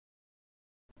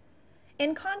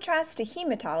In contrast to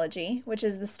hematology, which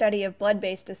is the study of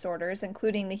blood-based disorders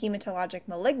including the hematologic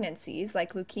malignancies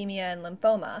like leukemia and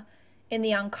lymphoma, in the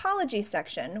oncology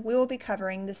section we will be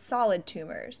covering the solid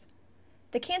tumors.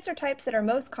 The cancer types that are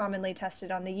most commonly tested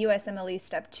on the USMLE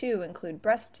Step 2 include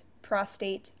breast,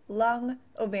 prostate, lung,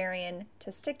 ovarian,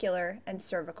 testicular, and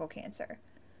cervical cancer.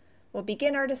 We'll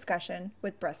begin our discussion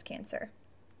with breast cancer.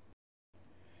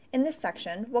 In this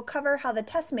section, we'll cover how the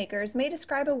test makers may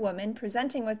describe a woman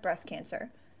presenting with breast cancer,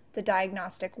 the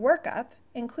diagnostic workup,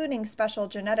 including special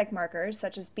genetic markers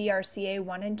such as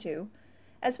BRCA1 and 2,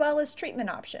 as well as treatment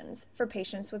options for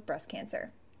patients with breast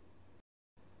cancer.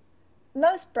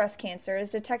 Most breast cancer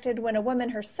is detected when a woman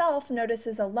herself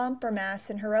notices a lump or mass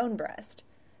in her own breast.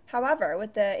 However,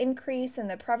 with the increase in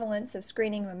the prevalence of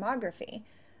screening mammography,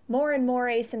 more and more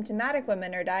asymptomatic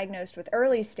women are diagnosed with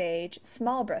early-stage,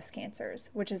 small breast cancers,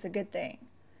 which is a good thing.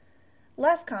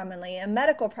 Less commonly, a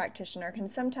medical practitioner can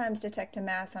sometimes detect a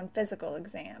mass on physical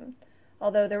exam,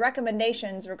 although the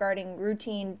recommendations regarding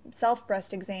routine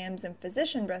self-breast exams and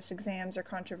physician breast exams are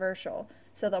controversial,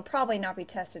 so they'll probably not be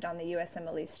tested on the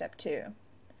USMLE Step 2.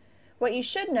 What you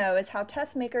should know is how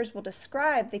test makers will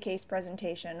describe the case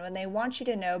presentation when they want you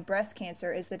to know breast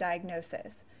cancer is the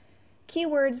diagnosis.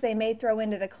 Keywords they may throw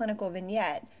into the clinical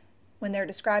vignette when they're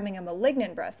describing a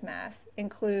malignant breast mass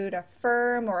include a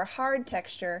firm or a hard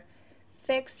texture,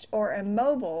 fixed or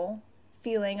immobile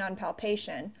feeling on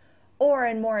palpation, or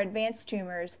in more advanced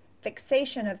tumors,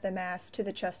 fixation of the mass to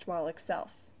the chest wall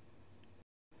itself.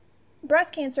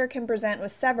 Breast cancer can present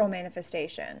with several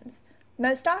manifestations.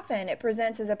 Most often it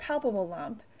presents as a palpable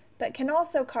lump, but can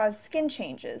also cause skin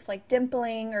changes like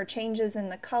dimpling or changes in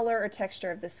the color or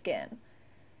texture of the skin.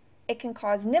 It can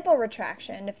cause nipple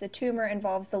retraction if the tumor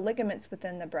involves the ligaments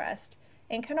within the breast,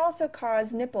 and can also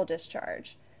cause nipple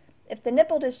discharge. If the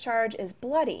nipple discharge is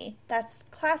bloody, that's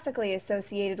classically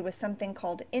associated with something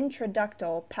called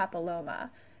intraductal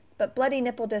papilloma, but bloody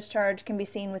nipple discharge can be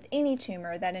seen with any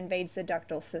tumor that invades the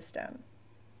ductal system.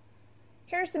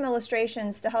 Here are some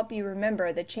illustrations to help you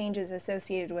remember the changes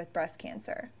associated with breast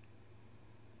cancer.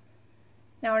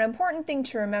 Now, an important thing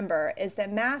to remember is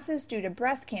that masses due to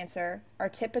breast cancer are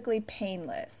typically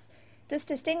painless. This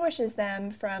distinguishes them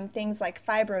from things like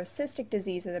fibrocystic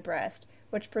disease of the breast,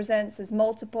 which presents as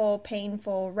multiple,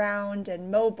 painful, round, and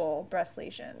mobile breast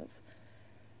lesions.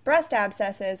 Breast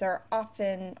abscesses are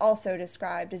often also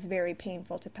described as very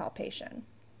painful to palpation.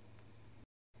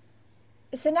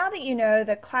 So now that you know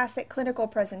the classic clinical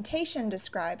presentation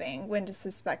describing when to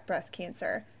suspect breast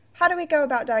cancer, how do we go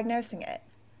about diagnosing it?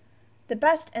 The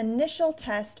best initial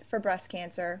test for breast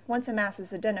cancer, once a mass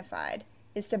is identified,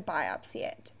 is to biopsy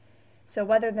it. So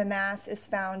whether the mass is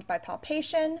found by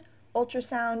palpation,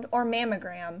 ultrasound, or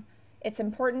mammogram, it's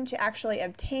important to actually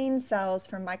obtain cells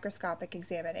from microscopic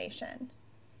examination.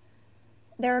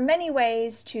 There are many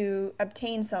ways to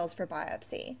obtain cells for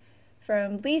biopsy.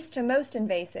 From least to most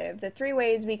invasive, the three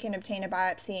ways we can obtain a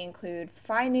biopsy include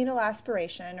fine needle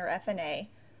aspiration, or FNA,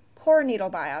 core needle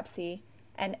biopsy,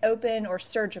 and open or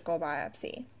surgical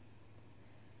biopsy.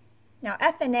 Now,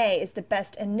 FNA is the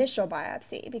best initial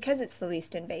biopsy because it's the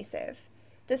least invasive.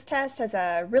 This test has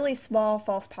a really small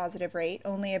false positive rate,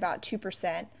 only about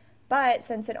 2%, but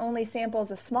since it only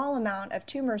samples a small amount of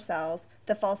tumor cells,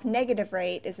 the false negative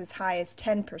rate is as high as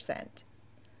 10%.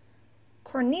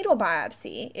 Core needle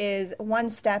biopsy is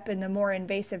one step in the more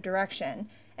invasive direction,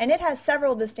 and it has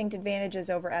several distinct advantages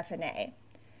over FNA.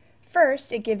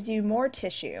 First, it gives you more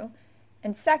tissue,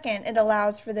 and second, it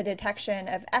allows for the detection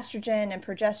of estrogen and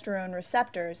progesterone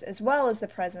receptors, as well as the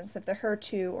presence of the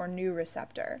HER2 or NU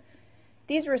receptor.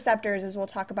 These receptors, as we'll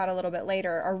talk about a little bit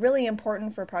later, are really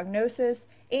important for prognosis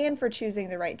and for choosing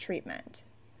the right treatment.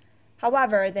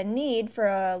 However, the need for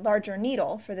a larger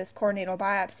needle for this core needle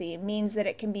biopsy means that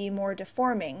it can be more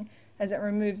deforming as it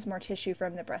removes more tissue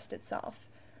from the breast itself.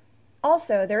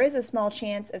 Also, there is a small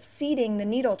chance of seeding the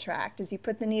needle tract as you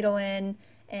put the needle in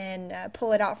and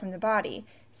pull it out from the body,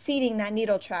 seeding that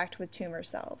needle tract with tumor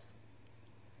cells.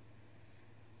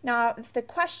 Now, if the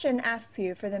question asks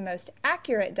you for the most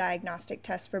accurate diagnostic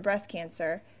test for breast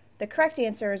cancer, the correct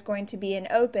answer is going to be an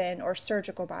open or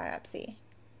surgical biopsy.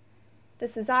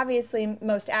 This is obviously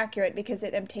most accurate because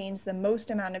it obtains the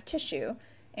most amount of tissue,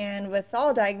 and with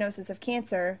all diagnosis of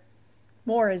cancer,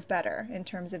 more is better in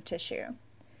terms of tissue.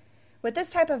 With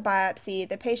this type of biopsy,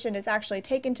 the patient is actually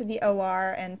taken to the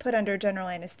OR and put under general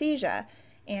anesthesia,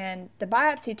 and the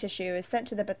biopsy tissue is sent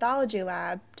to the pathology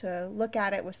lab to look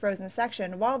at it with frozen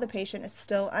section while the patient is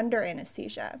still under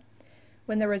anesthesia.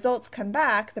 When the results come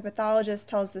back, the pathologist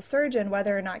tells the surgeon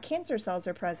whether or not cancer cells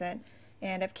are present,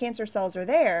 and if cancer cells are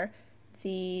there,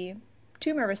 the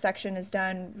tumor resection is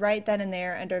done right then and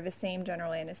there under the same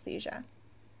general anesthesia.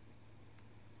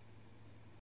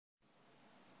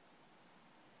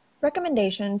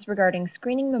 Recommendations regarding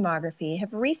screening mammography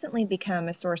have recently become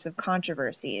a source of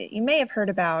controversy that you may have heard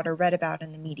about or read about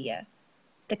in the media.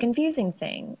 The confusing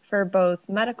thing, for both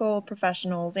medical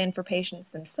professionals and for patients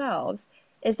themselves,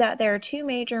 is that there are two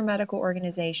major medical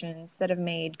organizations that have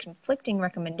made conflicting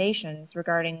recommendations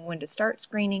regarding when to start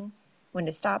screening, when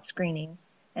to stop screening,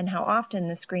 and how often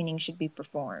the screening should be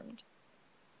performed.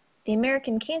 The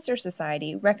American Cancer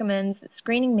Society recommends that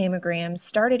screening mammograms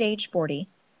start at age 40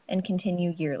 and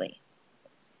continue yearly.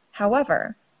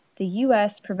 However, the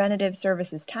U.S. Preventative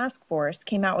Services Task Force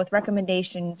came out with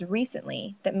recommendations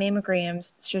recently that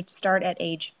mammograms should start at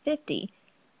age 50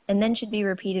 and then should be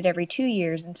repeated every 2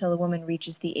 years until a woman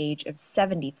reaches the age of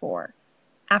 74,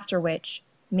 after which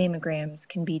mammograms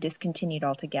can be discontinued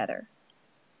altogether.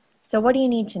 So what do you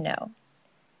need to know?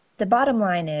 The bottom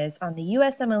line is, on the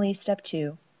USMLE Step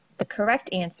 2, the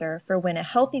correct answer for when a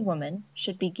healthy woman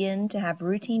should begin to have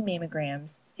routine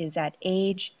mammograms is at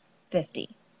age 50.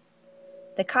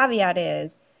 The caveat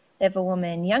is, if a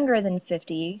woman younger than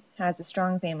 50 has a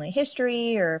strong family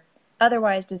history or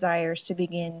otherwise desires to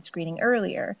begin screening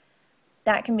earlier,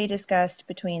 that can be discussed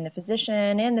between the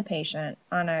physician and the patient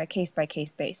on a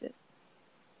case-by-case basis.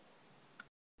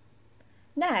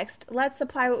 Next, let's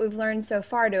apply what we've learned so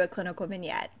far to a clinical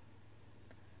vignette.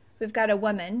 We've got a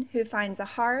woman who finds a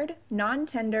hard,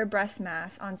 non-tender breast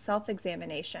mass on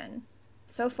self-examination.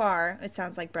 So far, it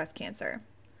sounds like breast cancer.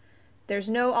 There's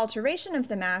no alteration of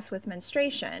the mass with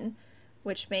menstruation,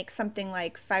 which makes something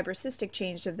like fibrocystic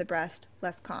change of the breast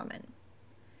less common.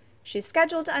 She's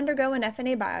scheduled to undergo an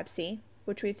FNA biopsy,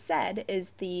 which we've said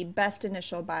is the best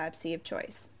initial biopsy of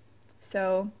choice.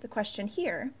 So the question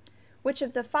here, which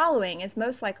of the following is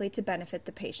most likely to benefit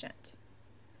the patient?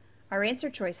 Our answer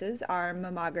choices are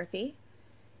mammography,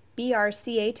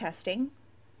 BRCA testing,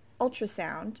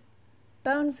 ultrasound,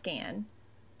 bone scan,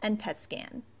 and PET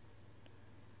scan.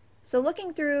 So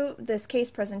looking through this case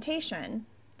presentation,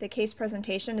 the case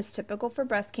presentation is typical for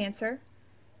breast cancer,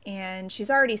 and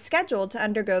she's already scheduled to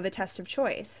undergo the test of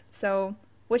choice. So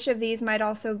which of these might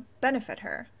also benefit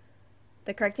her?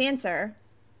 The correct answer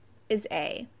is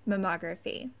A,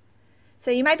 mammography. So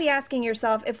you might be asking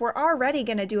yourself, if we're already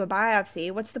going to do a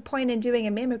biopsy, what's the point in doing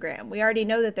a mammogram? We already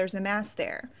know that there's a mass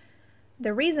there.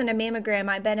 The reason a mammogram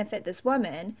might benefit this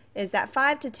woman is that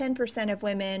 5 to 10% of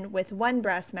women with one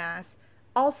breast mass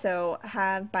also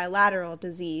have bilateral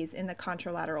disease in the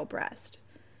contralateral breast.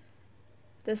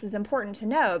 This is important to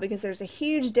know because there's a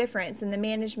huge difference in the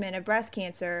management of breast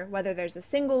cancer, whether there's a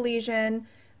single lesion,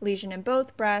 lesion in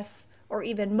both breasts, or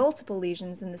even multiple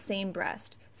lesions in the same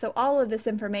breast. So all of this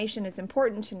information is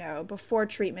important to know before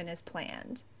treatment is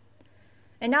planned.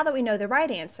 And now that we know the right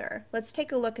answer, let's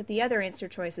take a look at the other answer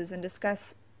choices and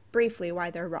discuss briefly why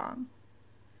they're wrong.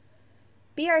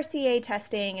 BRCA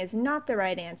testing is not the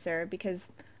right answer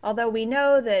because although we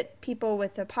know that people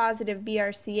with a positive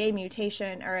BRCA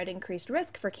mutation are at increased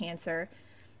risk for cancer,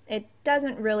 it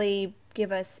doesn't really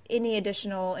give us any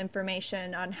additional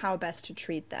information on how best to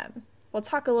treat them. We'll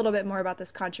talk a little bit more about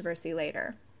this controversy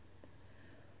later.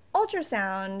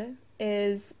 Ultrasound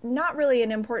is not really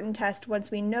an important test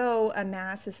once we know a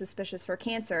mass is suspicious for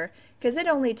cancer because it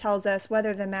only tells us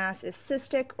whether the mass is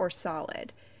cystic or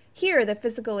solid. Here, the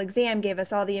physical exam gave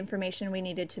us all the information we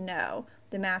needed to know.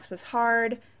 The mass was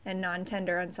hard and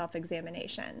non-tender on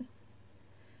self-examination.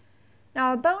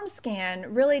 Now, a bone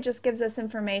scan really just gives us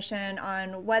information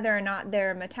on whether or not there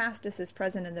are metastases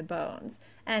present in the bones.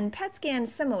 And PET scan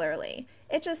similarly.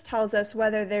 It just tells us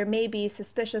whether there may be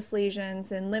suspicious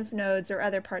lesions in lymph nodes or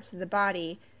other parts of the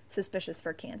body suspicious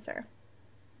for cancer.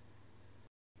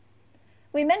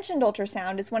 We mentioned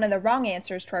ultrasound as one of the wrong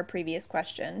answers to our previous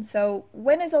question, so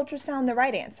when is ultrasound the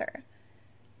right answer?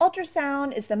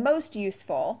 Ultrasound is the most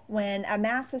useful when a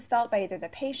mass is felt by either the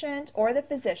patient or the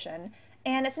physician,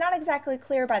 and it's not exactly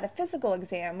clear by the physical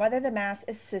exam whether the mass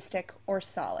is cystic or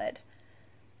solid.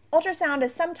 Ultrasound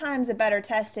is sometimes a better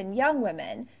test in young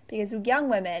women because young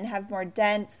women have more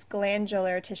dense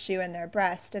glandular tissue in their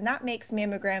breast, and that makes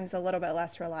mammograms a little bit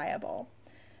less reliable.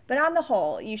 But on the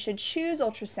whole, you should choose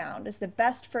ultrasound as the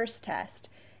best first test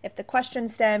if the question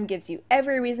stem gives you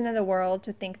every reason in the world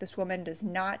to think this woman does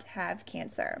not have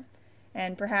cancer,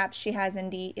 and perhaps she has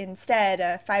instead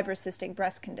a fibrocystic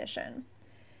breast condition.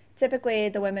 Typically,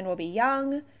 the women will be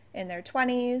young, in their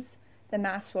 20s, the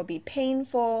mass will be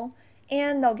painful,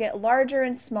 and they'll get larger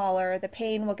and smaller. The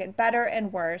pain will get better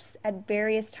and worse at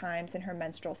various times in her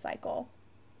menstrual cycle.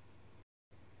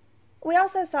 We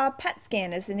also saw PET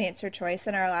scan as an answer choice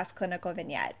in our last clinical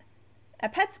vignette. A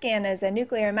PET scan is a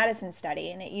nuclear medicine study,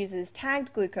 and it uses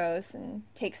tagged glucose and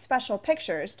takes special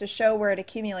pictures to show where it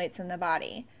accumulates in the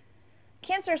body.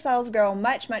 Cancer cells grow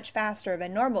much, much faster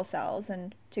than normal cells,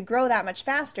 and to grow that much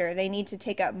faster, they need to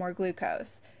take up more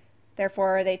glucose.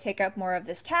 Therefore, they take up more of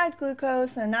this tagged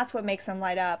glucose, and that's what makes them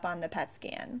light up on the PET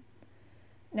scan.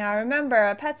 Now remember,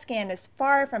 a PET scan is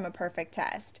far from a perfect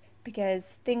test,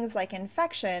 because things like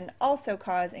infection also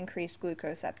cause increased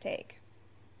glucose uptake.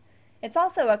 It's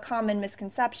also a common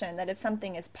misconception that if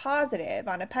something is positive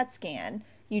on a PET scan,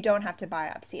 you don't have to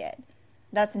biopsy it.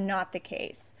 That's not the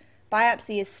case.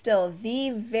 Biopsy is still the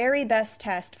very best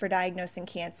test for diagnosing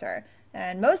cancer,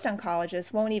 and most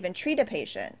oncologists won't even treat a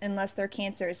patient unless their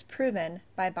cancer is proven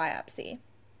by biopsy.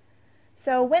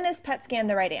 So when is PET scan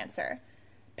the right answer?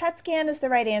 PET scan is the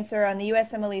right answer on the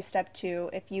USMLE Step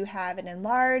 2 if you have an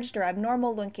enlarged or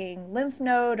abnormal-looking lymph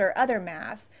node or other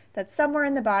mass that's somewhere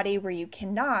in the body where you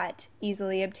cannot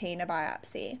easily obtain a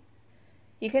biopsy.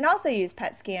 You can also use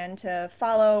PET scan to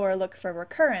follow or look for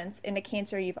recurrence in a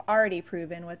cancer you've already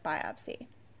proven with biopsy.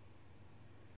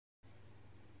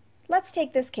 Let's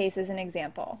take this case as an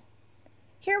example.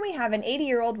 Here we have an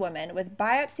 80-year-old woman with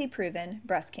biopsy-proven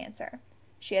breast cancer.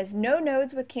 She has no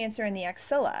nodes with cancer in the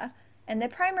axilla, and the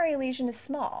primary lesion is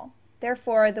small.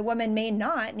 Therefore, the woman may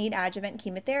not need adjuvant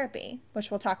chemotherapy, which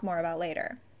we'll talk more about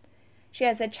later. She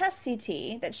has a chest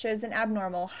CT that shows an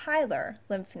abnormal hilar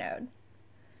lymph node.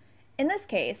 In this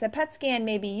case, a PET scan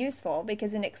may be useful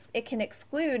because it can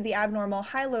exclude the abnormal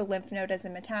hilar lymph node as a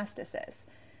metastasis.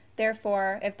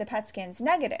 Therefore, if the PET scan is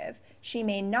negative, she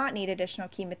may not need additional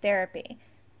chemotherapy.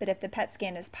 But if the PET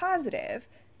scan is positive,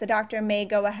 the doctor may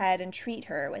go ahead and treat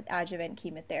her with adjuvant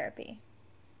chemotherapy.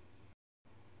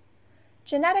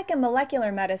 Genetic and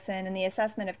molecular medicine and the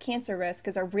assessment of cancer risk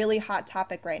is a really hot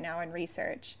topic right now in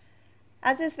research.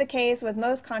 As is the case with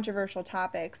most controversial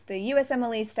topics, the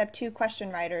USMLE Step 2 question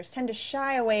writers tend to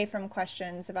shy away from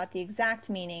questions about the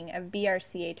exact meaning of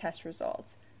BRCA test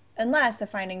results, unless the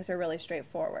findings are really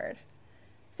straightforward.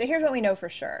 So here's what we know for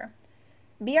sure.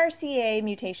 BRCA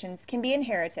mutations can be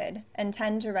inherited and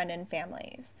tend to run in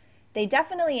families. They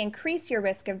definitely increase your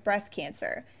risk of breast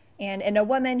cancer, and in a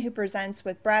woman who presents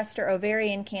with breast or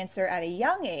ovarian cancer at a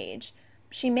young age,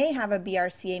 she may have a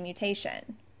BRCA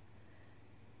mutation.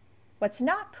 What's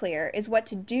not clear is what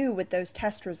to do with those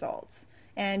test results.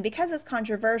 And because it's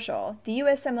controversial, the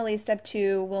USMLE Step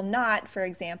 2 will not, for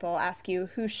example, ask you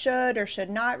who should or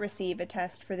should not receive a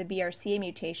test for the BRCA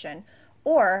mutation,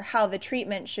 or how the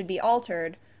treatment should be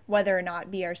altered whether or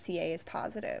not BRCA is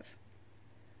positive.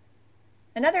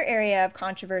 Another area of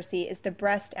controversy is the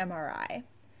breast MRI.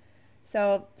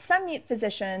 So some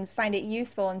physicians find it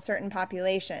useful in certain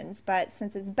populations, but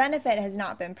since its benefit has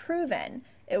not been proven,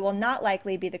 it will not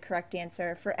likely be the correct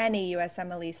answer for any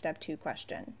USMLE Step 2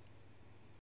 question.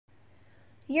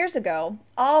 Years ago,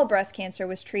 all breast cancer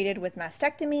was treated with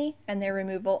mastectomy and the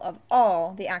removal of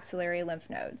all the axillary lymph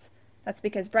nodes. That's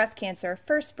because breast cancer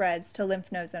first spreads to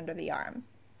lymph nodes under the arm.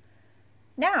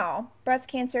 Now, breast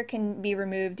cancer can be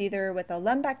removed either with a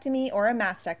lumpectomy or a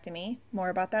mastectomy, more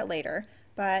about that later,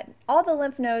 but all the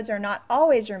lymph nodes are not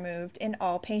always removed in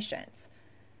all patients.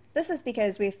 This is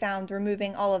because we've found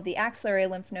removing all of the axillary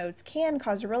lymph nodes can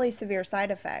cause really severe side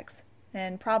effects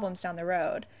and problems down the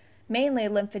road, mainly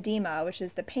lymphedema, which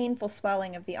is the painful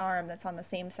swelling of the arm that's on the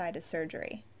same side as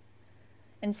surgery.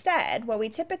 Instead, what we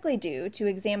typically do to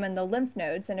examine the lymph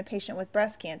nodes in a patient with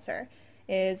breast cancer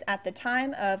is at the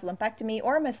time of lumpectomy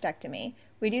or mastectomy,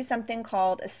 we do something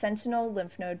called a sentinel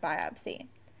lymph node biopsy.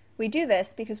 We do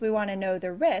this because we want to know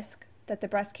the risk that the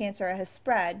breast cancer has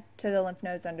spread to the lymph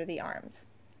nodes under the arms.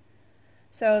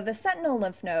 So the sentinel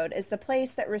lymph node is the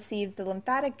place that receives the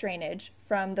lymphatic drainage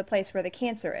from the place where the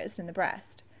cancer is in the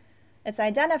breast. It's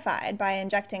identified by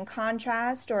injecting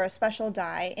contrast or a special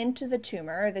dye into the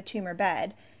tumor or the tumor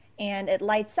bed, and it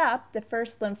lights up the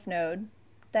first lymph node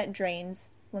that drains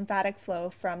lymphatic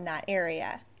flow from that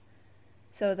area.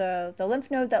 So the lymph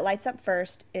node that lights up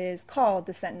first is called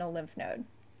the sentinel lymph node.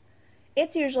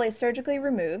 It's usually surgically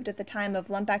removed at the time of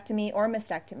lumpectomy or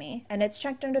mastectomy, and it's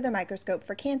checked under the microscope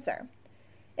for cancer.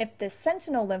 If the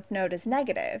sentinel lymph node is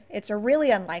negative, it's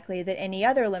really unlikely that any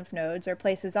other lymph nodes or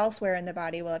places elsewhere in the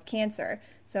body will have cancer,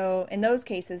 so in those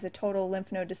cases a total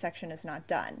lymph node dissection is not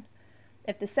done.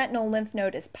 If the sentinel lymph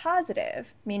node is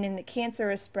positive, meaning the cancer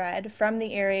is spread from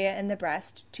the area in the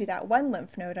breast to that one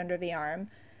lymph node under the arm,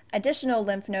 additional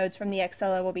lymph nodes from the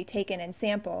axilla will be taken and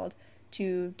sampled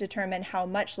to determine how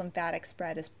much lymphatic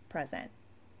spread is present.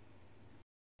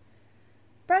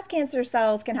 Breast cancer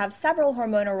cells can have several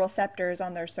hormonal receptors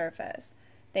on their surface.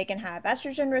 They can have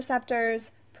estrogen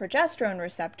receptors, progesterone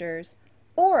receptors,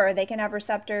 or they can have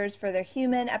receptors for the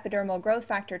human epidermal growth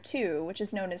factor 2, which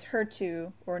is known as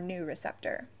HER2 or new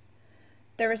receptor.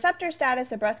 The receptor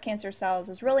status of breast cancer cells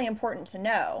is really important to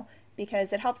know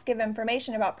because it helps give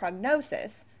information about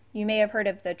prognosis. You may have heard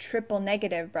of the triple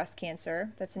negative breast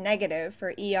cancer, that's negative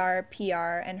for ER,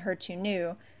 PR, and HER2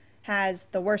 new, has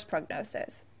the worst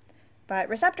prognosis. But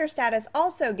receptor status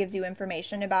also gives you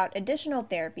information about additional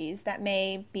therapies that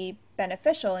may be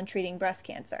beneficial in treating breast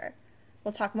cancer.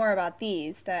 We'll talk more about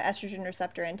these, the estrogen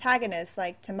receptor antagonists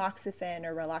like tamoxifen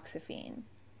or raloxifene.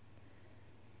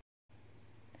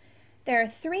 There are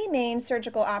three main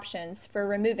surgical options for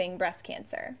removing breast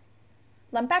cancer.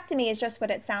 Lumpectomy is just what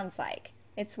it sounds like.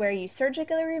 It's where you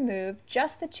surgically remove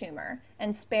just the tumor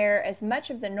and spare as much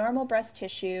of the normal breast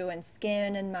tissue and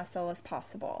skin and muscle as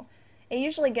possible. It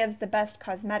usually gives the best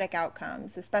cosmetic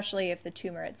outcomes, especially if the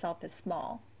tumor itself is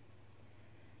small.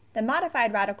 The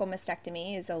modified radical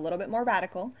mastectomy is a little bit more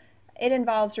radical. It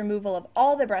involves removal of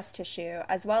all the breast tissue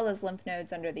as well as lymph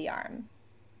nodes under the arm.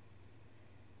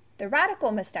 The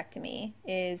radical mastectomy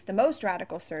is the most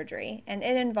radical surgery, and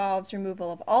it involves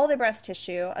removal of all the breast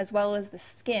tissue as well as the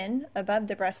skin above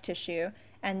the breast tissue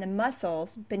and the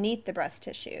muscles beneath the breast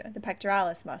tissue, the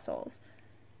pectoralis muscles.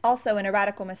 Also, in a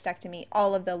radical mastectomy,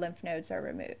 all of the lymph nodes are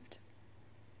removed.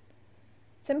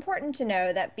 It's important to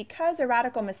know that because a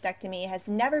radical mastectomy has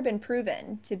never been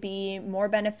proven to be more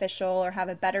beneficial or have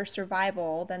a better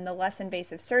survival than the less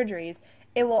invasive surgeries,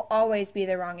 it will always be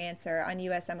the wrong answer on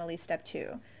USMLE Step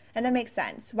 2. And that makes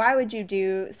sense. Why would you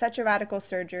do such a radical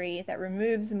surgery that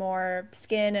removes more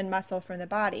skin and muscle from the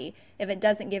body if it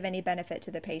doesn't give any benefit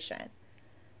to the patient?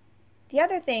 The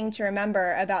other thing to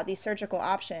remember about these surgical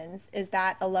options is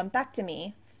that a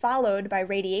lumpectomy followed by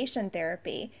radiation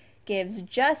therapy gives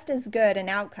just as good an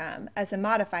outcome as a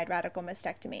modified radical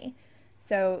mastectomy.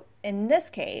 So in this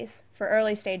case, for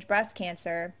early stage breast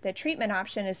cancer, the treatment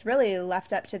option is really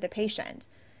left up to the patient.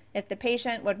 If the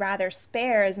patient would rather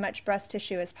spare as much breast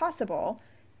tissue as possible,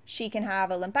 she can have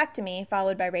a lumpectomy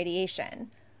followed by radiation.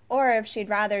 Or if she'd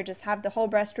rather just have the whole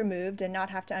breast removed and not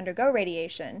have to undergo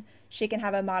radiation, she can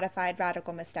have a modified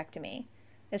radical mastectomy.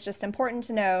 It's just important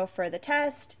to know for the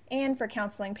test and for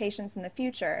counseling patients in the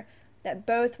future that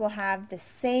both will have the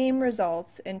same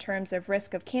results in terms of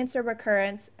risk of cancer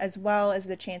recurrence as well as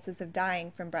the chances of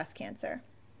dying from breast cancer.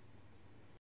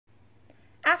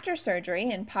 After surgery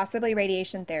and possibly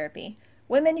radiation therapy,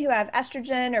 women who have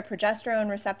estrogen or progesterone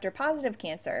receptor positive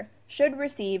cancer should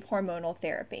receive hormonal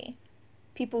therapy.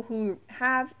 People who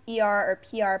have ER or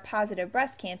PR positive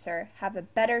breast cancer have a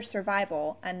better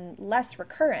survival and less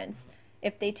recurrence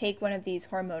if they take one of these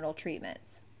hormonal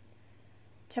treatments.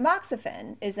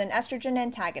 Tamoxifen is an estrogen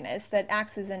antagonist that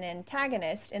acts as an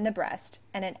antagonist in the breast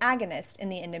and an agonist in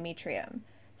the endometrium.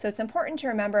 So it's important to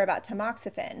remember about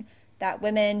tamoxifen that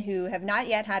women who have not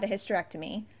yet had a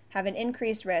hysterectomy have an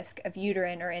increased risk of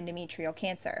uterine or endometrial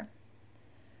cancer.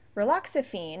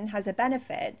 Raloxifene has a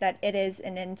benefit that it is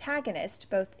an antagonist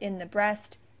both in the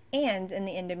breast and in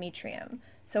the endometrium,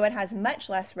 so it has much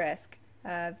less risk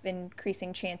of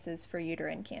increasing chances for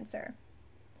uterine cancer.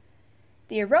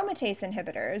 The aromatase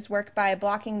inhibitors work by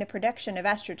blocking the production of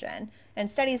estrogen, and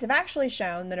studies have actually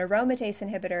shown that aromatase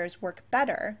inhibitors work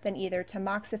better than either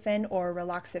tamoxifen or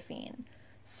raloxifene.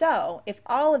 So, if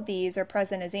all of these are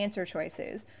present as answer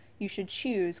choices, you should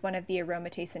choose one of the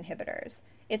aromatase inhibitors.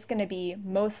 It's going to be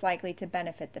most likely to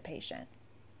benefit the patient.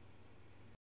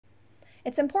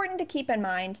 It's important to keep in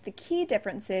mind the key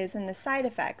differences in the side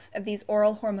effects of these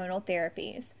oral hormonal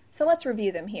therapies, so let's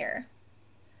review them here.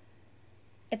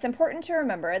 It's important to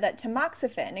remember that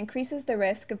tamoxifen increases the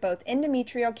risk of both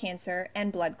endometrial cancer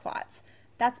and blood clots.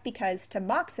 That's because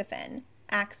tamoxifen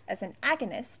acts as an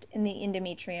agonist in the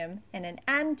endometrium and an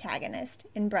antagonist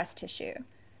in breast tissue.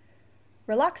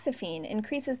 Raloxifene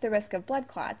increases the risk of blood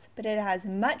clots, but it has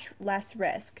much less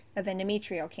risk of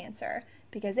endometrial cancer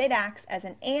because it acts as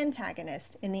an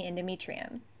antagonist in the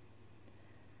endometrium.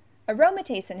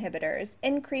 Aromatase inhibitors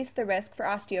increase the risk for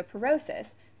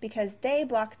osteoporosis because they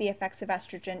block the effects of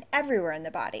estrogen everywhere in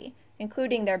the body,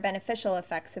 including their beneficial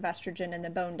effects of estrogen in the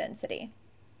bone density.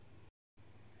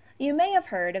 You may have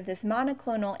heard of this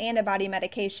monoclonal antibody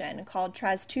medication called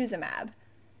trastuzumab.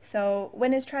 So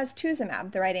when is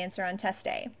trastuzumab the right answer on test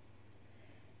day?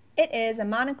 It is a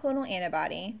monoclonal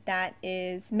antibody that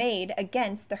is made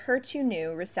against the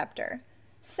HER2/neu receptor.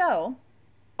 So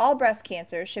all breast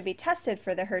cancers should be tested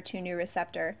for the HER2/neu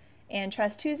receptor, and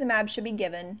trastuzumab should be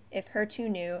given if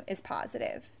HER2/neu is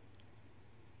positive.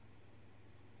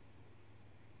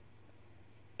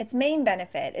 Its main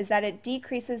benefit is that it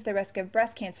decreases the risk of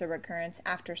breast cancer recurrence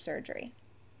after surgery.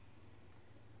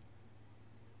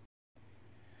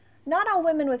 Not all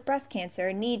women with breast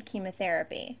cancer need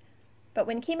chemotherapy, but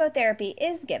when chemotherapy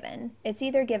is given, it's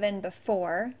either given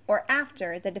before or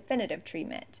after the definitive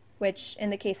treatment, which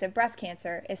in the case of breast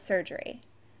cancer is surgery.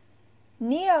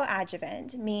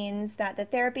 Neoadjuvant means that the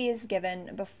therapy is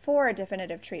given before a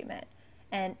definitive treatment,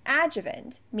 and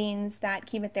adjuvant means that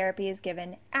chemotherapy is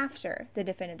given after the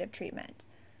definitive treatment.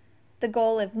 The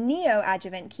goal of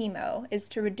neoadjuvant chemo is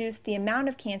to reduce the amount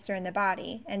of cancer in the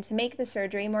body and to make the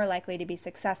surgery more likely to be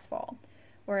successful,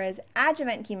 whereas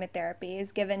adjuvant chemotherapy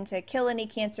is given to kill any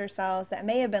cancer cells that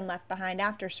may have been left behind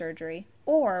after surgery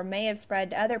or may have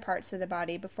spread to other parts of the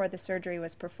body before the surgery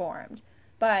was performed,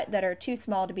 but that are too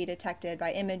small to be detected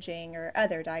by imaging or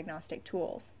other diagnostic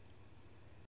tools.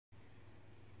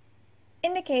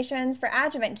 Indications for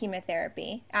adjuvant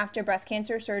chemotherapy after breast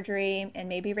cancer surgery and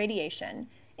maybe radiation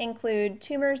include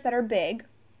tumors that are big,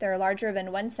 they're larger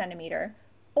than 1 centimeter,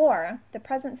 or the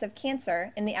presence of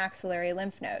cancer in the axillary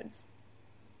lymph nodes.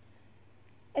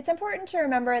 It's important to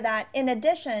remember that in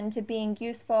addition to being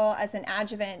useful as an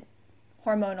adjuvant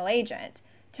hormonal agent,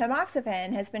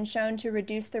 tamoxifen has been shown to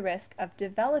reduce the risk of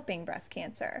developing breast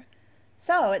cancer.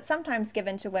 So it's sometimes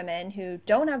given to women who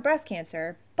don't have breast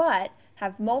cancer, but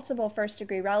have multiple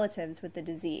first-degree relatives with the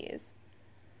disease.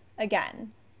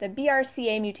 Again, the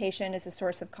BRCA mutation is a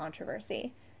source of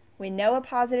controversy. We know a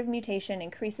positive mutation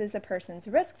increases a person's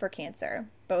risk for cancer,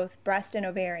 both breast and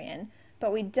ovarian,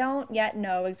 but we don't yet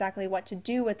know exactly what to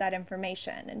do with that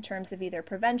information in terms of either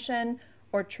prevention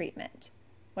or treatment.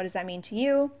 What does that mean to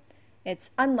you?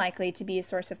 It's unlikely to be a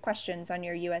source of questions on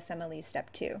your USMLE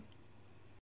Step 2.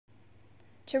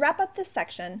 To wrap up this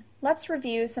section, let's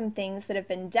review some things that have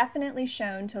been definitely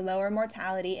shown to lower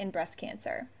mortality in breast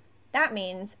cancer. That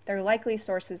means they're likely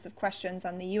sources of questions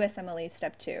on the USMLE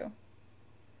Step 2.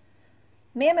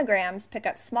 Mammograms pick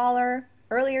up smaller,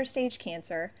 earlier stage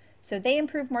cancer, so they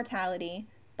improve mortality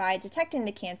by detecting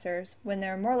the cancers when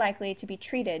they're more likely to be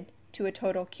treated to a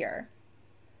total cure.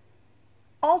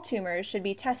 All tumors should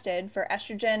be tested for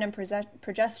estrogen and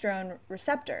progesterone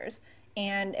receptors,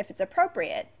 and if it's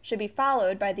appropriate, should be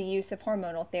followed by the use of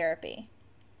hormonal therapy.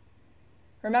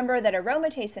 Remember that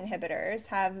aromatase inhibitors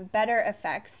have better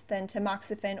effects than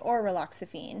tamoxifen or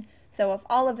raloxifene, so if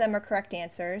all of them are correct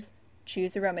answers,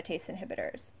 choose aromatase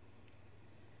inhibitors.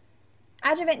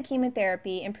 Adjuvant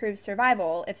chemotherapy improves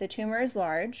survival if the tumor is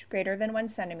large, greater than 1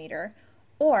 centimeter,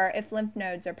 or if lymph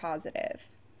nodes are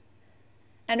positive.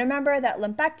 And remember that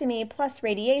lumpectomy plus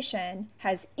radiation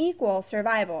has equal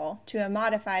survival to a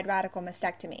modified radical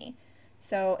mastectomy,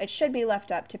 so it should be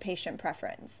left up to patient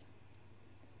preference.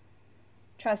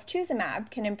 Trastuzumab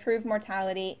can improve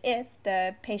mortality if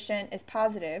the patient is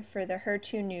positive for the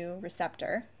HER2/neu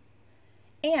receptor.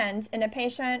 And in a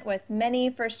patient with many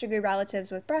first-degree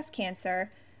relatives with breast cancer,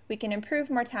 we can improve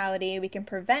mortality, we can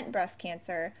prevent breast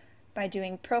cancer by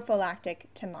doing prophylactic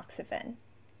tamoxifen.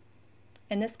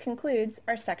 And this concludes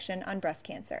our section on breast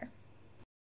cancer.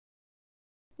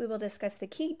 We will discuss the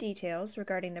key details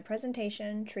regarding the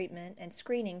presentation, treatment, and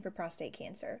screening for prostate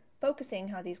cancer, focusing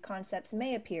how these concepts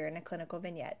may appear in a clinical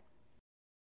vignette.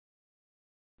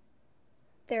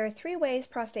 There are 3 ways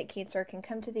prostate cancer can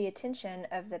come to the attention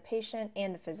of the patient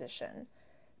and the physician.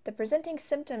 The presenting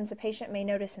symptoms a patient may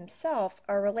notice himself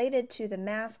are related to the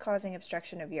mass causing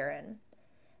obstruction of urine.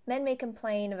 Men may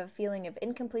complain of a feeling of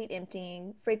incomplete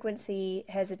emptying, frequency,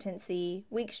 hesitancy,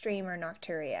 weak stream, or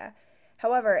nocturia.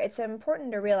 However, it's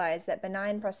important to realize that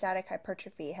benign prostatic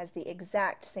hypertrophy has the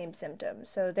exact same symptoms,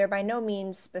 so they're by no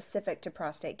means specific to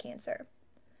prostate cancer.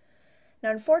 Now,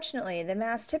 unfortunately, the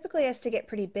mass typically has to get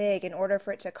pretty big in order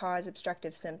for it to cause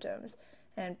obstructive symptoms,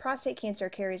 and prostate cancer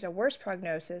carries a worse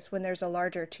prognosis when there's a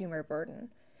larger tumor burden.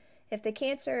 If the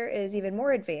cancer is even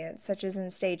more advanced, such as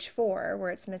in stage 4, where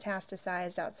it's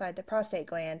metastasized outside the prostate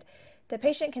gland, the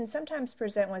patient can sometimes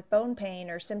present with bone pain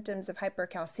or symptoms of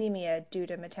hypercalcemia due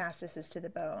to metastasis to the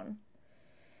bone.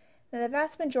 Now, the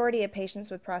vast majority of patients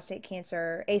with prostate cancer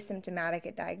are asymptomatic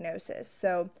at diagnosis,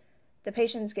 so the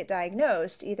patients get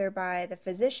diagnosed either by the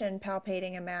physician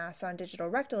palpating a mass on digital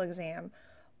rectal exam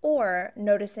or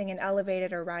noticing an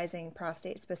elevated or rising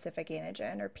prostate-specific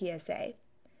antigen, or PSA.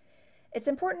 It's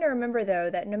important to remember, though,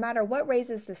 that no matter what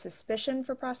raises the suspicion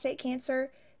for prostate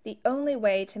cancer, the only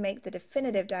way to make the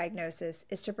definitive diagnosis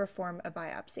is to perform a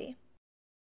biopsy.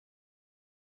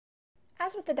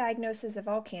 As with the diagnosis of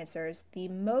all cancers, the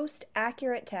most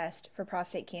accurate test for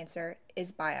prostate cancer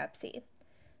is biopsy.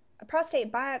 A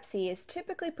prostate biopsy is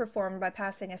typically performed by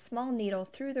passing a small needle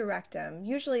through the rectum,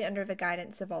 usually under the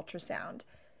guidance of ultrasound.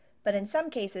 But in some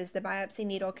cases, the biopsy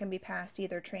needle can be passed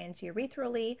either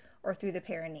transurethral or through the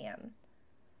perineum.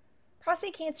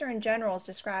 Prostate cancer in general is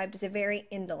described as a very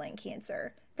indolent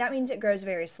cancer, That means it grows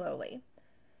very slowly.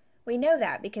 We know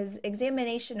that because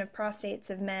examination of prostates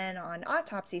of men on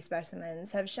autopsy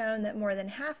specimens have shown that more than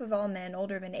half of all men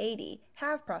older than 80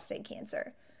 have prostate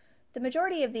cancer. The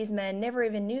majority of these men never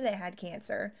even knew they had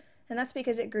cancer, and that's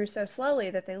because it grew so slowly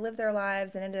that they lived their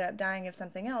lives and ended up dying of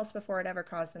something else before it ever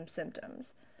caused them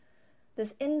symptoms.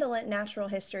 This indolent natural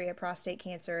history of prostate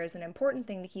cancer is an important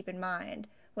thing to keep in mind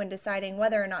when deciding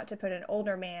whether or not to put an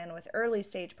older man with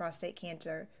early-stage prostate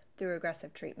cancer through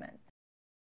aggressive treatment.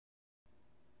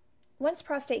 Once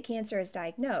prostate cancer is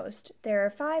diagnosed, there are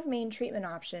 5 main treatment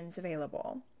options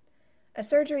available. A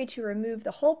surgery to remove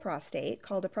the whole prostate,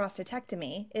 called a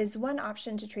prostatectomy, is one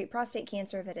option to treat prostate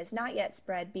cancer if it has not yet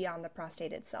spread beyond the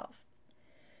prostate itself.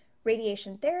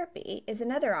 Radiation therapy is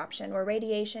another option where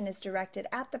radiation is directed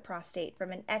at the prostate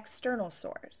from an external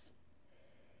source.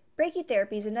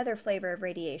 Brachytherapy is another flavor of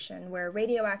radiation where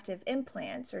radioactive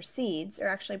implants or seeds are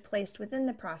actually placed within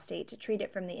the prostate to treat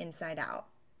it from the inside out.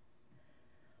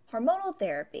 Hormonal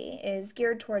therapy is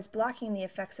geared towards blocking the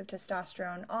effects of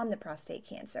testosterone on the prostate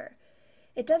cancer.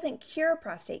 It doesn't cure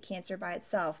prostate cancer by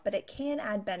itself, but it can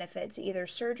add benefit to either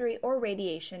surgery or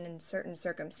radiation in certain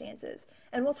circumstances,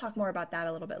 and we'll talk more about that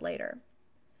a little bit later.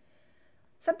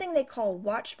 Something they call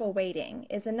watchful waiting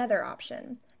is another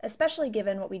option, especially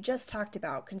given what we just talked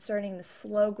about concerning the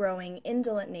slow-growing,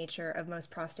 indolent nature of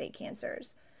most prostate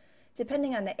cancers.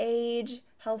 Depending on the age,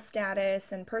 health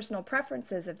status, and personal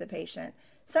preferences of the patient,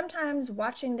 sometimes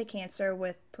watching the cancer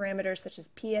with parameters such as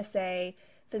PSA,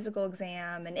 physical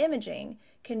exam, and imaging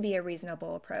can be a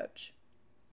reasonable approach.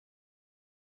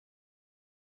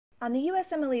 On the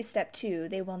USMLE Step 2,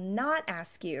 they will not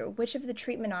ask you which of the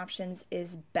treatment options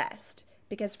is best,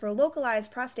 because for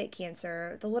localized prostate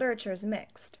cancer, the literature is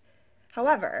mixed.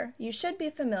 However, you should be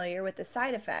familiar with the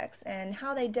side effects and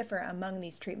how they differ among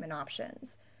these treatment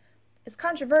options. It's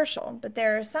controversial, but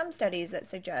there are some studies that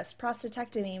suggest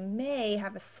prostatectomy may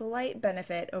have a slight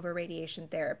benefit over radiation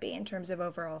therapy in terms of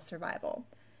overall survival.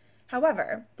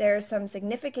 However, there are some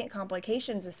significant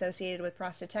complications associated with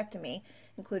prostatectomy,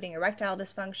 including erectile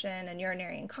dysfunction and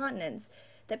urinary incontinence,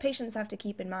 that patients have to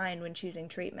keep in mind when choosing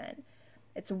treatment.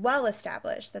 It's well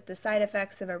established that the side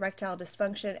effects of erectile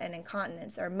dysfunction and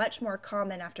incontinence are much more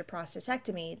common after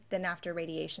prostatectomy than after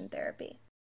radiation therapy.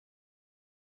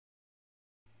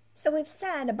 So we've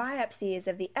said a biopsy is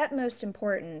of the utmost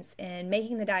importance in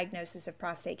making the diagnosis of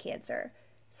prostate cancer.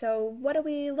 So what do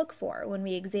we look for when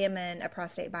we examine a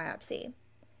prostate biopsy?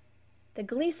 The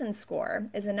Gleason score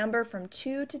is a number from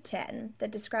 2 to 10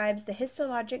 that describes the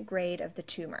histologic grade of the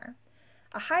tumor.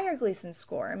 A higher Gleason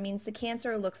score means the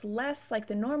cancer looks less like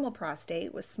the normal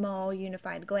prostate with small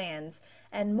unified glands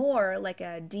and more like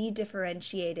a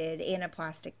dedifferentiated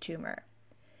anaplastic tumor.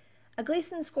 A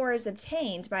Gleason score is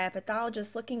obtained by a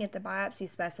pathologist looking at the biopsy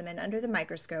specimen under the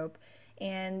microscope,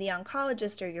 and the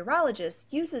oncologist or urologist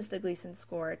uses the Gleason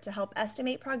score to help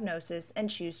estimate prognosis and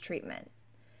choose treatment.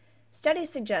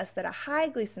 Studies suggest that a high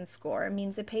Gleason score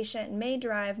means a patient may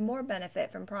derive more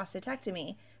benefit from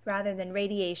prostatectomy rather than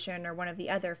radiation or one of the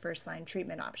other first-line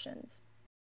treatment options.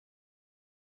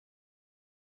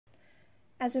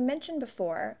 As we mentioned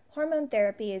before, hormone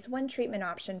therapy is one treatment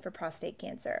option for prostate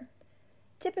cancer.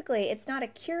 Typically, it's not a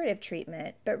curative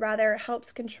treatment, but rather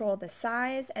helps control the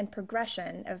size and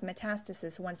progression of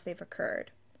metastasis once they've occurred.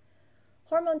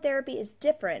 Hormone therapy is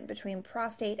different between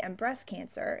prostate and breast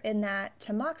cancer in that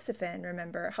tamoxifen,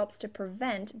 remember, helps to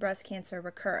prevent breast cancer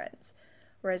recurrence,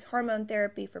 whereas hormone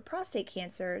therapy for prostate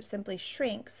cancer simply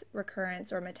shrinks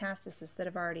recurrence or metastasis that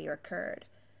have already occurred.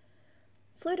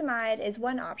 Flutamide is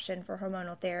one option for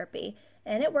hormonal therapy,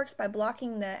 and it works by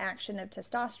blocking the action of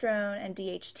testosterone and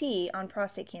DHT on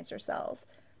prostate cancer cells,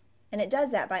 and it does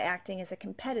that by acting as a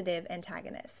competitive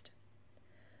antagonist.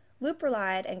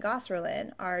 Leuprolide and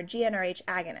goserelin are GnRH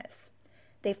agonists.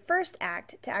 They first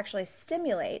act to actually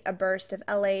stimulate a burst of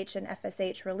LH and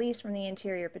FSH release from the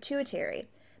anterior pituitary,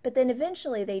 but then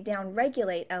eventually they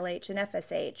downregulate LH and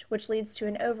FSH, which leads to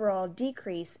an overall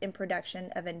decrease in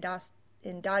production of endogenous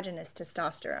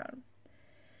testosterone.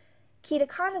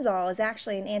 Ketoconazole is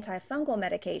actually an antifungal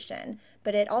medication,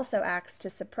 but it also acts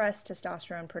to suppress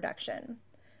testosterone production.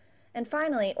 And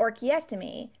finally,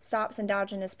 orchiectomy stops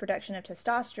endogenous production of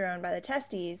testosterone by the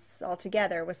testes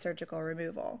altogether with surgical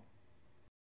removal.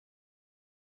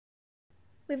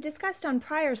 We've discussed on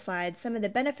prior slides some of the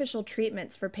beneficial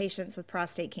treatments for patients with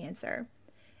prostate cancer.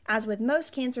 As with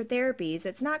most cancer therapies,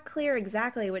 it's not clear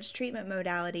exactly which treatment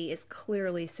modality is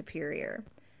clearly superior.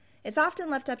 It's often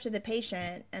left up to the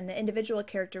patient and the individual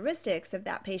characteristics of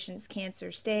that patient's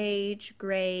cancer stage,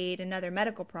 grade, and other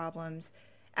medical problems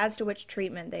as to which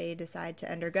treatment they decide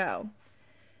to undergo.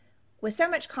 With so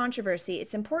much controversy,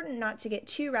 it's important not to get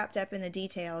too wrapped up in the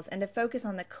details and to focus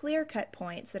on the clear-cut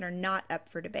points that are not up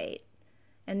for debate,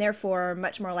 and therefore are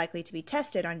much more likely to be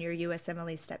tested on your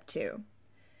USMLE Step 2.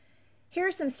 Here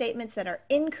are some statements that are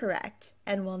incorrect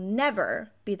and will never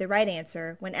be the right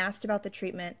answer when asked about the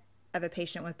treatment of a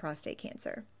patient with prostate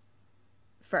cancer.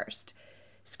 First,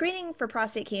 screening for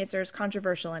prostate cancer is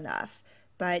controversial enough,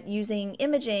 but using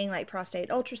imaging like prostate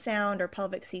ultrasound or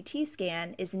pelvic CT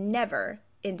scan is never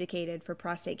indicated for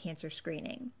prostate cancer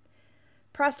screening.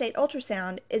 Prostate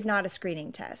ultrasound is not a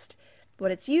screening test.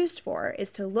 What it's used for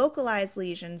is to localize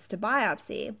lesions to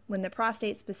biopsy when the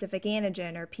prostate-specific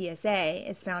antigen, or PSA,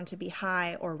 is found to be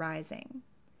high or rising.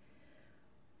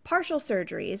 Partial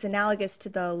surgeries, analogous to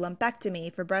the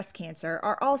lumpectomy for breast cancer,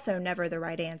 are also never the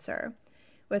right answer.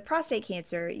 With prostate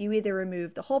cancer, you either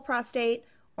remove the whole prostate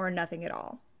or nothing at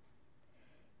all.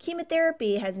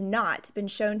 Chemotherapy has not been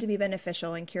shown to be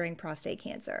beneficial in curing prostate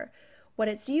cancer. What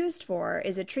it's used for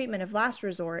is a treatment of last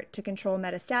resort to control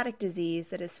metastatic disease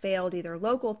that has failed either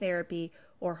local therapy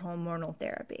or hormonal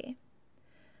therapy.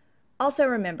 Also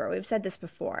remember, we've said this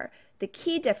before, the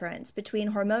key difference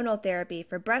between hormonal therapy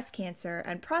for breast cancer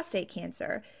and prostate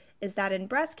cancer is that in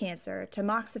breast cancer,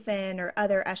 tamoxifen or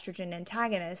other estrogen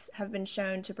antagonists have been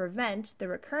shown to prevent the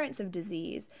recurrence of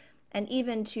disease and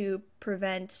even to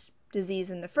prevent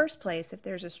disease in the first place if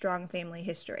there's a strong family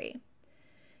history.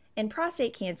 In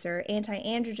prostate cancer,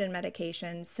 anti-androgen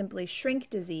medications simply shrink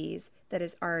disease that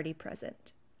is already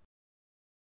present.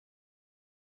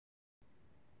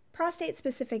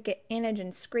 Prostate-specific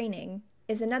antigen screening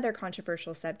is another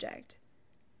controversial subject.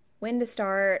 When to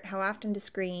start, how often to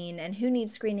screen, and who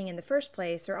needs screening in the first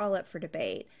place are all up for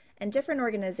debate, and different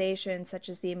organizations such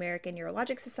as the American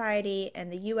Urologic Society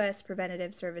and the U.S.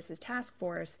 Preventative Services Task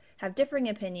Force have differing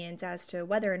opinions as to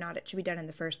whether or not it should be done in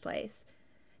the first place.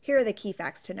 Here are the key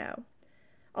facts to know.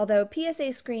 Although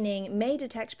PSA screening may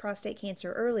detect prostate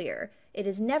cancer earlier, it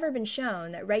has never been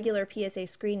shown that regular PSA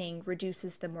screening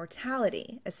reduces the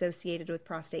mortality associated with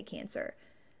prostate cancer.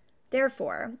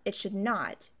 Therefore, it should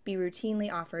not be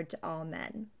routinely offered to all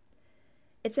men.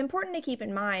 It's important to keep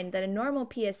in mind that a normal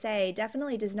PSA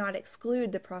definitely does not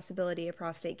exclude the possibility of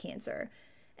prostate cancer,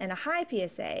 and a high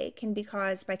PSA can be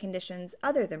caused by conditions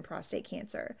other than prostate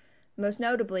cancer, most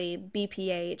notably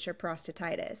BPH or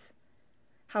prostatitis.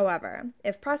 However,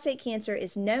 if prostate cancer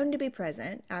is known to be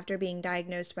present after being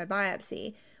diagnosed by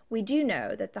biopsy, we do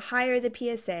know that the higher the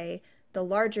PSA, the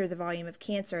larger the volume of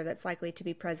cancer that's likely to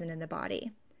be present in the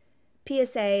body.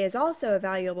 PSA is also a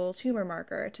valuable tumor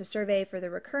marker to survey for the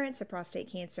recurrence of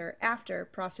prostate cancer after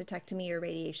prostatectomy or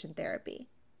radiation therapy.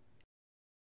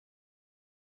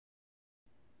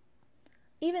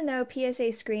 Even though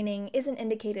PSA screening isn't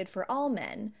indicated for all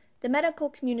men, the medical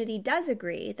community does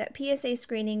agree that PSA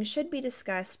screening should be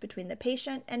discussed between the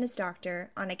patient and his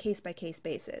doctor on a case-by-case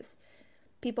basis.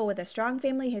 People with a strong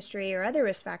family history or other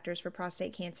risk factors for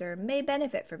prostate cancer may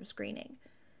benefit from screening.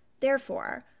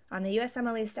 Therefore, on the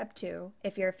USMLE Step 2,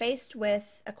 if you're faced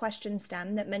with a question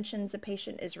stem that mentions a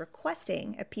patient is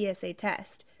requesting a PSA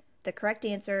test, the correct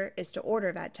answer is to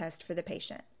order that test for the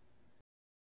patient.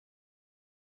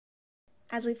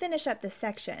 As we finish up this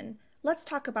section, let's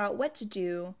talk about what to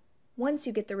do once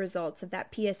you get the results of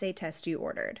that PSA test you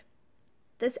ordered.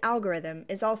 This algorithm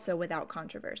is also without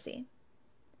controversy.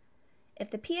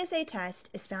 If the PSA test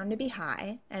is found to be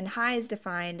high, and high is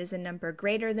defined as a number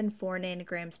greater than 4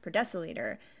 nanograms per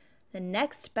deciliter, the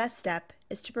next best step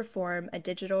is to perform a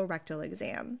digital rectal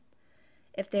exam.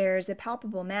 If there's a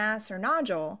palpable mass or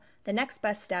nodule, the next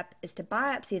best step is to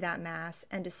biopsy that mass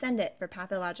and to send it for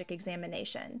pathologic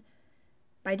examination.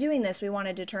 By doing this, we want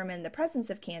to determine the presence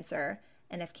of cancer,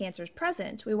 and if cancer is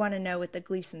present, we want to know what the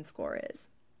Gleason score is.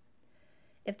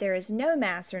 If there is no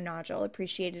mass or nodule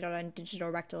appreciated on a digital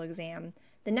rectal exam,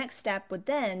 the next step would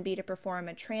then be to perform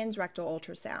a transrectal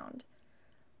ultrasound.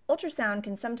 Ultrasound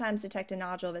can sometimes detect a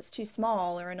nodule that's too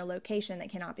small or in a location that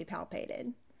cannot be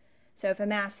palpated. So if a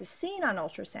mass is seen on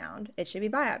ultrasound, it should be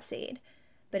biopsied.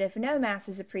 But if no mass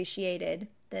is appreciated,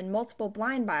 then multiple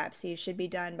blind biopsies should be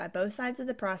done by both sides of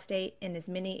the prostate in as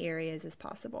many areas as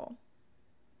possible.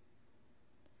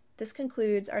 This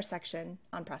concludes our section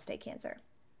on prostate cancer.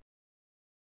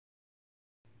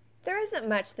 There isn't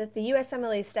much that the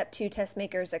USMLE Step 2 test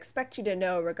makers expect you to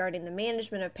know regarding the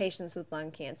management of patients with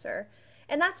lung cancer.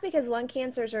 And that's because lung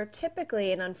cancers are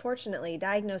typically and unfortunately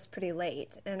diagnosed pretty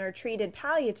late and are treated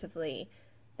palliatively,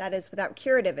 that is without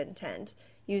curative intent,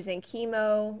 using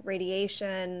chemo,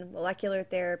 radiation, molecular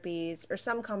therapies, or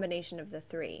some combination of the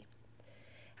three.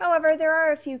 However, there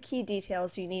are a few key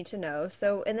details you need to know,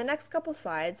 so in the next couple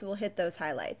slides we'll hit those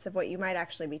highlights of what you might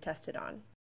actually be tested on.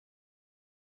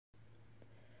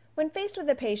 When faced with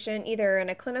a patient, either in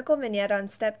a clinical vignette on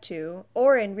step 2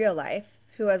 or in real life,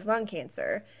 who has lung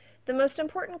cancer, the most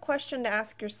important question to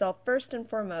ask yourself first and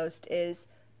foremost is,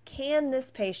 can this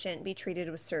patient be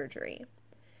treated with surgery?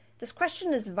 This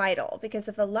question is vital because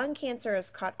if a lung cancer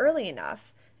is caught early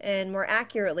enough, and more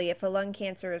accurately, if a lung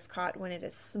cancer is caught when it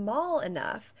is small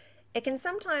enough, it can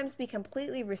sometimes be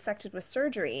completely resected with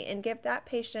surgery and give that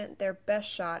patient their best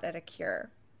shot at a cure.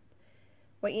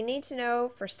 What you need to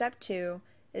know for step 2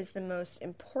 is the most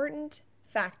important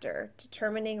factor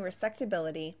determining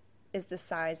resectability is the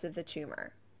size of the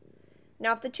tumor.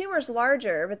 Now, if the tumor is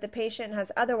larger, but the patient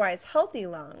has otherwise healthy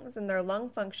lungs and their lung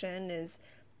function is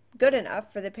good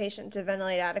enough for the patient to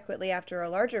ventilate adequately after a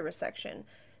larger resection,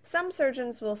 some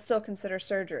surgeons will still consider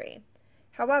surgery.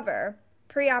 However,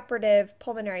 preoperative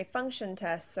pulmonary function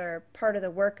tests are part of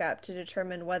the workup to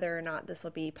determine whether or not this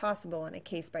will be possible on a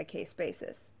case-by-case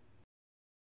basis.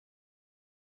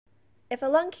 If a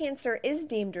lung cancer is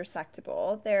deemed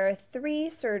resectable, there are 3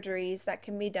 surgeries that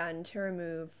can be done to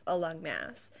remove a lung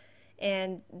mass,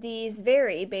 and these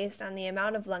vary based on the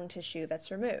amount of lung tissue that's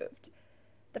removed.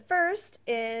 The first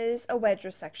is a wedge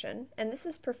resection, and this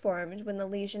is performed when the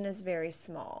lesion is very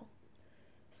small.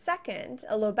 Second,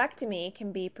 a lobectomy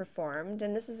can be performed,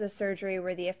 and this is a surgery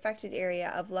where the affected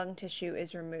area of lung tissue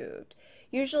is removed.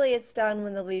 Usually it's done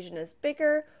when the lesion is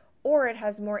bigger or it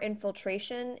has more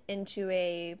infiltration into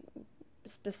a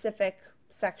specific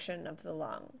section of the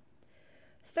lung.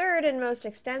 Third, and most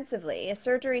extensively, a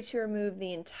surgery to remove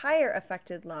the entire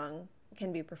affected lung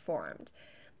can be performed.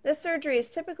 This surgery is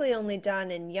typically only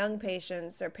done in young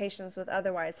patients or patients with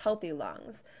otherwise healthy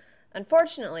lungs.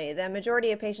 Unfortunately, the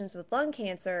majority of patients with lung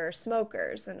cancer are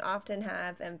smokers and often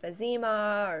have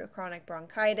emphysema or chronic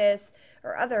bronchitis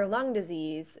or other lung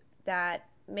disease that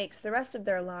makes the rest of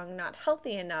their lung not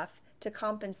healthy enough to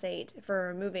compensate for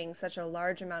removing such a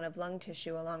large amount of lung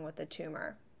tissue along with the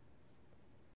tumor.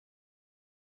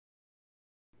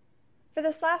 For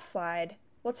this last slide,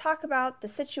 we'll talk about the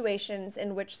situations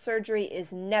in which surgery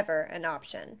is never an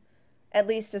option, at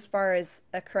least as far as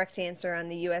a correct answer on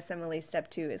the USMLE Step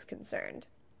 2 is concerned.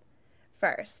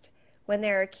 First, when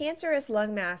there are cancerous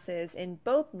lung masses in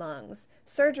both lungs,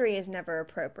 surgery is never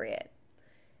appropriate.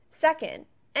 Second,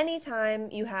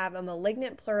 anytime you have a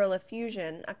malignant pleural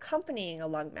effusion accompanying a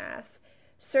lung mass,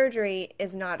 surgery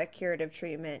is not a curative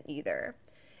treatment either.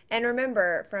 And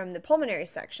remember from the pulmonary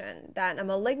section that a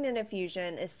malignant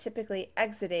effusion is typically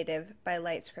exudative by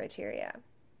Light's criteria.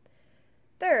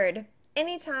 Third,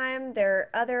 anytime there are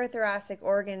other thoracic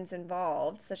organs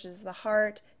involved, such as the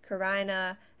heart,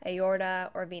 carina,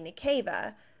 aorta, or vena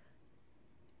cava,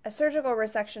 a surgical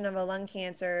resection of a lung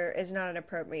cancer is not an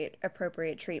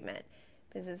appropriate treatment,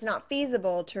 because it's not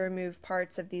feasible to remove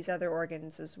parts of these other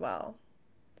organs as well.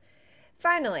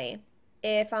 Finally,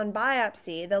 if on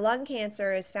biopsy the lung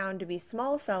cancer is found to be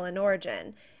small cell in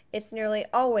origin, it's nearly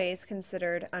always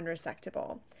considered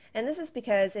unresectable. And this is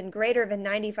because in greater than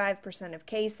 95% of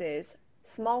cases,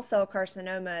 small cell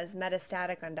carcinoma is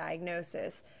metastatic on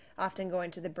diagnosis, often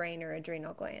going to the brain or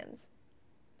adrenal glands.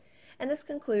 And this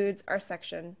concludes our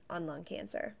section on lung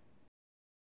cancer.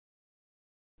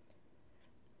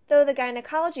 Though the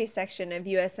gynecology section of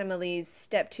USMLE's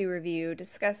Step 2 review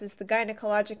discusses the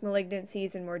gynecologic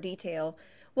malignancies in more detail,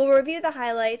 we'll review the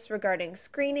highlights regarding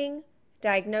screening,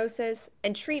 diagnosis,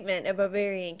 and treatment of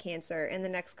ovarian cancer in the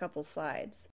next couple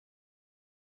slides.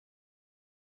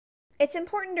 It's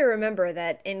important to remember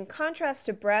that in contrast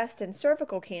to breast and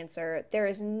cervical cancer, there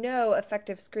is no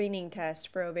effective screening test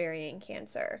for ovarian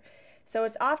cancer, so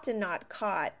it's often not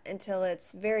caught until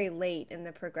it's very late in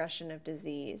the progression of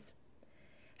disease.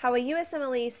 How a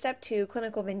USMLE Step 2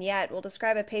 clinical vignette will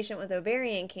describe a patient with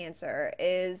ovarian cancer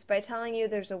is by telling you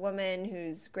there's a woman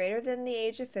who's greater than the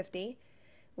age of 50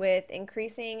 with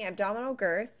increasing abdominal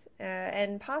girth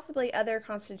and possibly other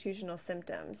constitutional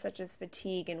symptoms such as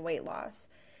fatigue and weight loss.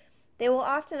 They will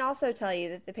often also tell you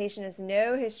that the patient has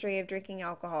no history of drinking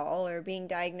alcohol or being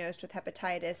diagnosed with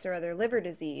hepatitis or other liver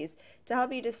disease to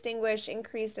help you distinguish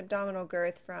increased abdominal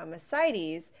girth from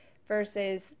ascites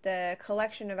versus the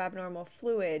collection of abnormal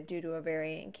fluid due to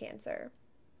ovarian cancer.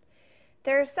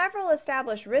 There are several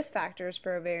established risk factors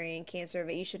for ovarian cancer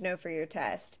that you should know for your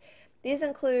test. These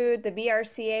include the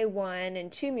BRCA1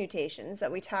 and 2 mutations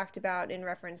that we talked about in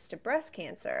reference to breast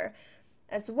cancer,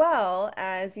 as well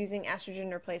as using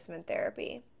estrogen replacement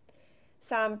therapy.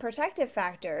 Some protective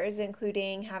factors,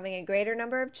 including having a greater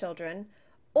number of children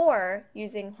or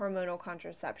using hormonal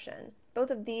contraception. Both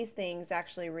of these things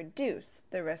actually reduce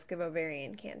the risk of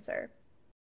ovarian cancer.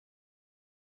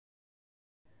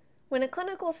 When a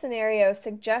clinical scenario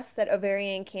suggests that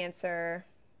ovarian cancer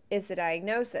is the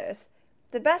diagnosis,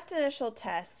 The best initial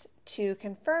test to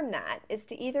confirm that is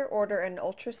to either order an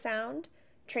ultrasound,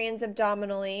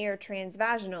 transabdominally or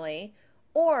transvaginally,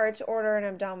 or to order an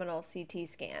abdominal CT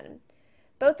scan.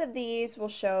 Both of these will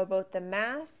show both the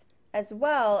mass as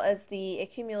well as the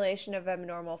accumulation of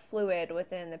abnormal fluid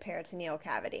within the peritoneal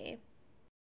cavity.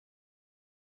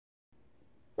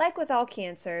 Like with all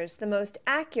cancers, the most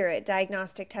accurate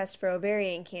diagnostic test for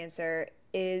ovarian cancer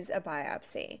is a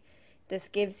biopsy. This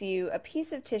gives you a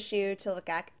piece of tissue to look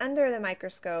at under the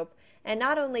microscope and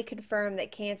not only confirm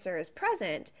that cancer is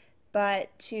present,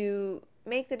 but to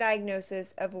make the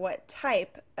diagnosis of what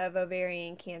type of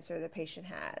ovarian cancer the patient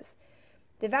has.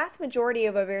 The vast majority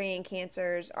of ovarian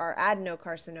cancers are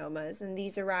adenocarcinomas, and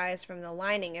these arise from the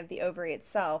lining of the ovary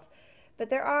itself, but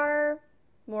there are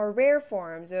more rare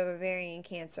forms of ovarian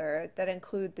cancer that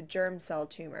include the germ cell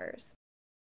tumors.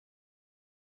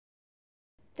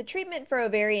 The treatment for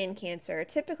ovarian cancer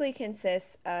typically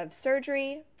consists of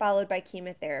surgery followed by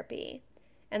chemotherapy.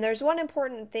 And there's one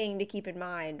important thing to keep in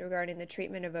mind regarding the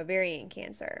treatment of ovarian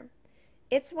cancer.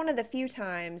 It's one of the few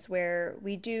times where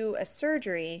we do a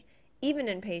surgery even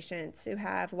in patients who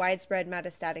have widespread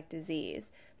metastatic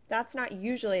disease. That's not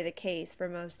usually the case for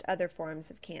most other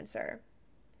forms of cancer.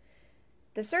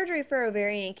 The surgery for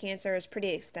ovarian cancer is pretty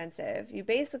extensive. You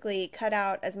basically cut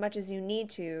out as much as you need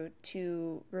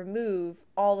to remove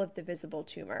all of the visible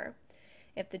tumor.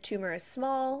 If the tumor is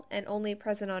small and only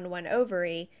present on one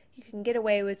ovary, you can get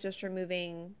away with just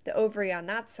removing the ovary on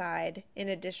that side in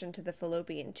addition to the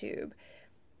fallopian tube.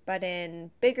 But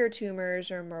in bigger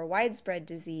tumors or more widespread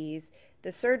disease, the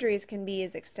surgeries can be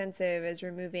as extensive as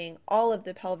removing all of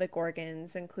the pelvic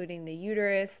organs, including the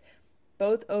uterus,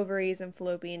 both ovaries and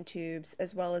fallopian tubes,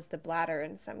 as well as the bladder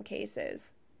in some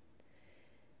cases.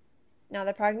 Now,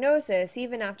 the prognosis,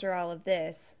 even after all of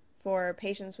this, for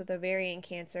patients with ovarian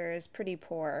cancer is pretty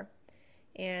poor.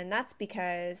 And that's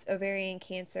because ovarian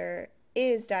cancer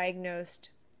is diagnosed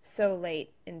so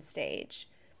late in stage.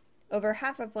 Over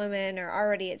half of women are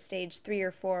already at stage 3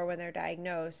 or 4 when they're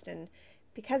diagnosed, and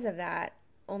because of that,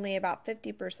 only about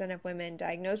 50% of women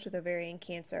diagnosed with ovarian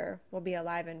cancer will be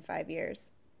alive in 5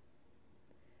 years.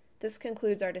 This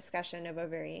concludes our discussion of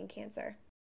ovarian cancer.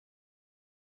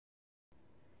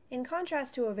 In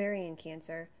contrast to ovarian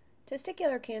cancer,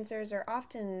 testicular cancers are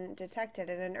often detected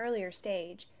at an earlier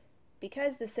stage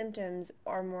because the symptoms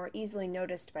are more easily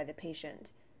noticed by the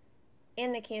patient,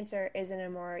 and the cancer is in a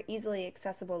more easily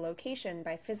accessible location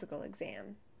by physical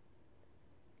exam.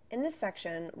 In this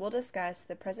section, we'll discuss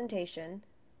the presentation,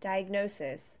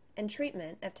 diagnosis, and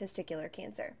treatment of testicular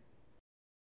cancer.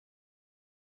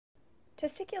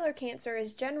 Testicular cancer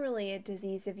is generally a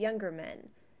disease of younger men.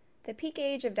 The peak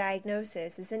age of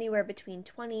diagnosis is anywhere between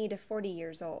 20 to 40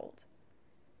 years old.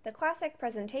 The classic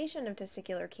presentation of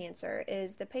testicular cancer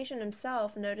is the patient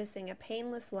himself noticing a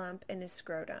painless lump in his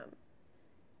scrotum.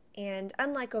 And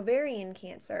unlike ovarian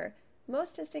cancer,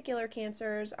 most testicular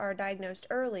cancers are diagnosed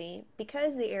early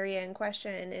because the area in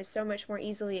question is so much more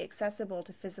easily accessible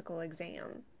to physical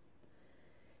exam.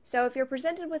 So if you're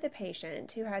presented with a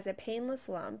patient who has a painless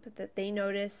lump that they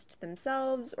noticed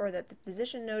themselves or that the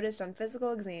physician noticed on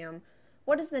physical exam,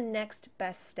 what is the next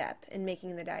best step in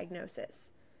making the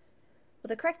diagnosis? Well,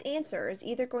 the correct answer is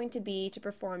either going to be to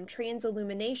perform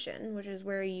transillumination, which is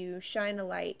where you shine a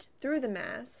light through the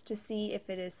mass to see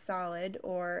if it is solid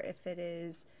or if it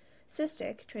is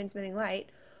cystic, transmitting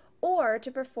light, or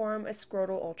to perform a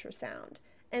scrotal ultrasound.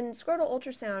 And scrotal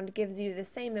ultrasound gives you the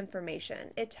same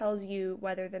information. It tells you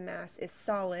whether the mass is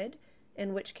solid,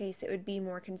 in which case it would be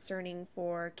more concerning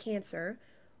for cancer,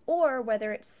 or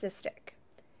whether it's cystic.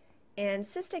 And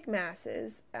cystic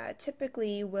masses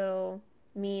typically will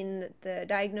mean that the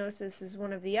diagnosis is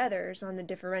one of the others on the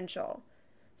differential.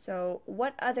 So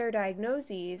what other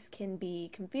diagnoses can be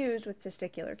confused with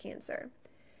testicular cancer?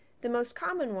 The most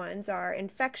common ones are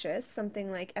infectious, something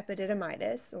like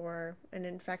epididymitis, or an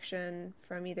infection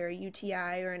from either a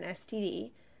UTI or an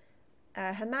STD,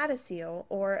 a hematocele,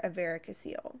 or a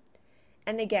varicocele.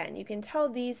 And again, you can tell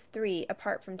these three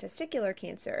apart from testicular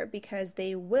cancer because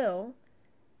they will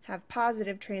have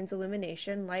positive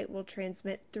transillumination, light will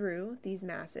transmit through these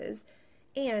masses,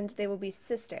 and they will be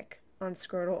cystic on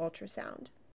scrotal ultrasound.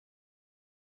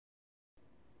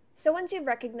 So once you've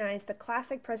recognized the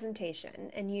classic presentation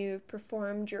and you've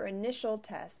performed your initial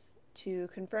tests to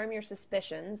confirm your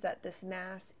suspicions that this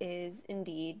mass is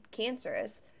indeed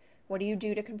cancerous, what do you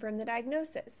do to confirm the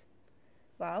diagnosis?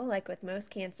 Well, like with most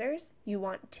cancers, you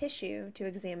want tissue to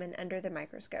examine under the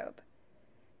microscope.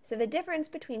 So the difference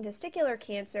between testicular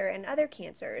cancer and other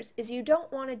cancers is you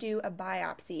don't want to do a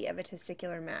biopsy of a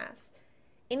testicular mass.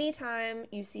 Anytime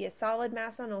you see a solid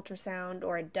mass on ultrasound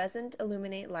or it doesn't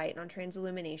illuminate light on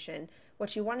transillumination,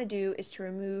 what you want to do is to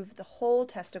remove the whole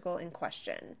testicle in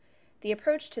question. The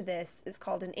approach to this is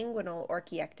called an inguinal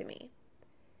orchiectomy.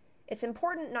 It's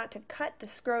important not to cut the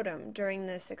scrotum during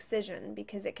this excision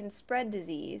because it can spread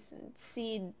disease and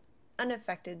seed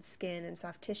unaffected skin and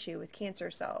soft tissue with cancer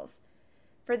cells.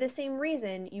 For the same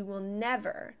reason, you will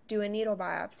never do a needle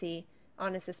biopsy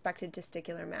on a suspected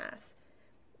testicular mass.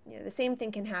 The same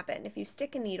thing can happen if you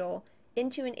stick a needle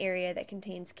into an area that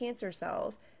contains cancer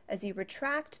cells. As you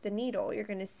retract the needle, you're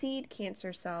going to seed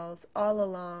cancer cells all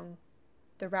along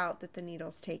the route that the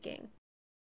needle's taking.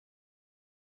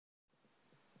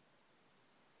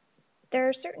 There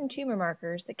are certain tumor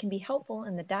markers that can be helpful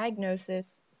in the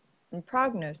diagnosis and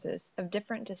prognosis of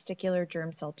different testicular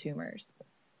germ cell tumors.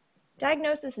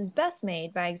 Diagnosis is best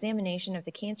made by examination of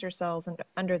the cancer cells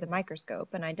under the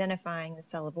microscope and identifying the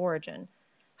cell of origin.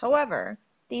 However,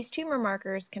 these tumor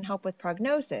markers can help with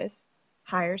prognosis,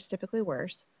 higher is typically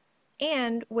worse,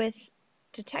 and with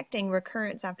detecting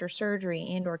recurrence after surgery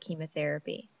and/or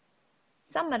chemotherapy.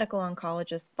 Some medical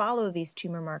oncologists follow these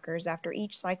tumor markers after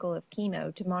each cycle of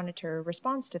chemo to monitor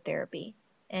response to therapy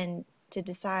and to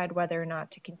decide whether or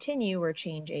not to continue or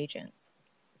change agents.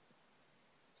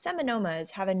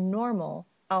 Seminomas have a normal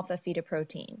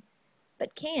alpha-fetoprotein,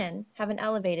 but can have an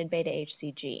elevated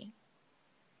beta-HCG.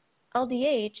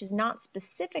 LDH is not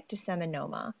specific to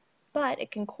seminoma, but it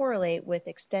can correlate with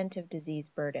extent of disease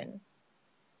burden.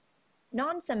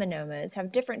 Non-seminomas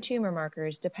have different tumor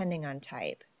markers depending on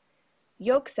type.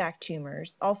 Yolk sac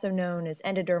tumors, also known as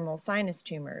endodermal sinus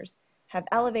tumors, have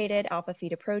elevated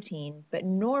alpha-fetoprotein but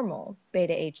normal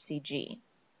beta-HCG.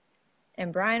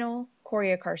 Embryonal,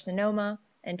 choriocarcinoma,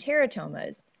 and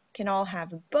teratomas can all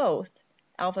have both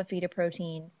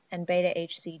alpha-fetoprotein and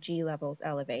beta-HCG levels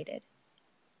elevated.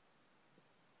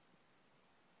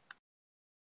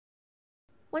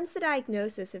 Once the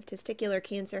diagnosis of testicular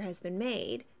cancer has been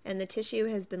made and the tissue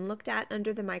has been looked at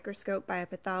under the microscope by a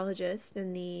pathologist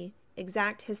and the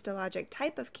exact histologic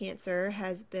type of cancer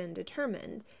has been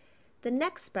determined, the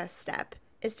next best step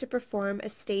is to perform a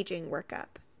staging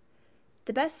workup.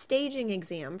 The best staging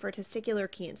exam for testicular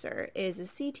cancer is a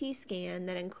CT scan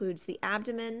that includes the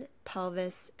abdomen,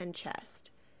 pelvis, and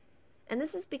chest. And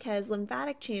this is because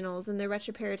lymphatic channels in the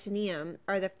retroperitoneum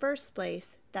are the first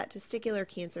place that testicular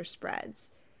cancer spreads.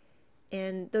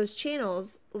 And those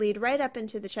channels lead right up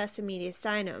into the chest and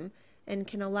mediastinum and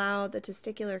can allow the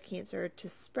testicular cancer to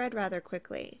spread rather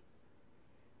quickly.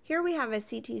 Here we have a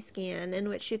CT scan in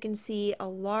which you can see a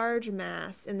large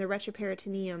mass in the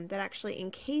retroperitoneum that actually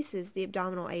encases the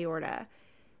abdominal aorta.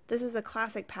 This is a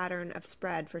classic pattern of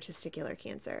spread for testicular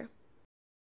cancer.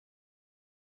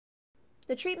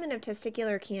 The treatment of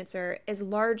testicular cancer is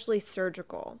largely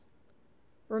surgical.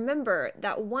 Remember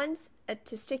that once a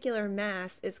testicular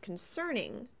mass is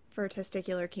concerning for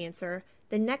testicular cancer,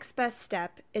 the next best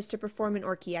step is to perform an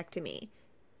orchiectomy.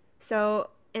 So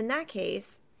in that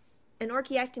case, an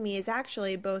orchiectomy is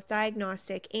actually both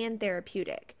diagnostic and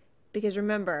therapeutic, because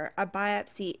remember, a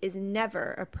biopsy is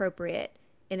never appropriate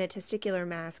in a testicular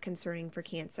mass concerning for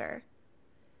cancer.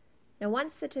 Now,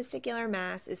 once the testicular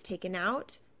mass is taken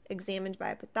out, examined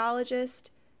by a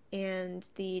pathologist, and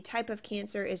the type of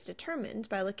cancer is determined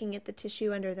by looking at the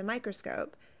tissue under the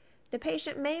microscope, the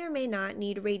patient may or may not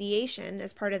need radiation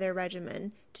as part of their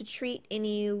regimen to treat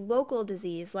any local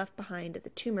disease left behind at the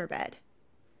tumor bed.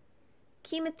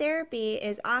 Chemotherapy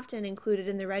is often included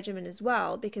in the regimen as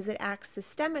well because it acts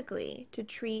systemically to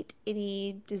treat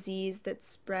any disease that's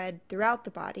spread throughout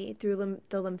the body through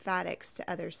the lymphatics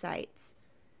to other sites.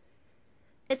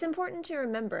 It's important to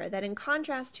remember that in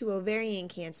contrast to ovarian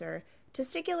cancer,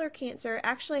 testicular cancer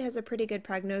actually has a pretty good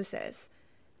prognosis,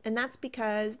 and that's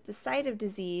because the site of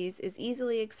disease is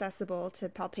easily accessible to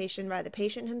palpation by the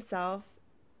patient himself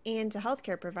and to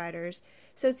healthcare providers,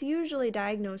 so it's usually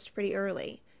diagnosed pretty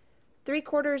early.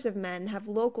 3/4 of men have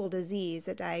local disease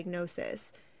at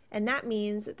diagnosis, and that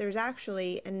means that there's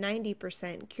actually a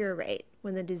 90% cure rate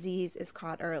when the disease is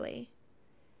caught early.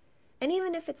 And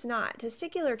even if it's not,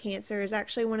 testicular cancer is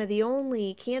actually one of the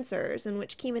only cancers in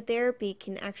which chemotherapy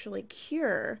can actually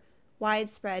cure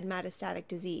widespread metastatic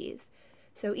disease.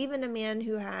 So even a man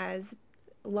who has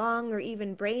lung or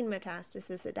even brain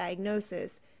metastasis at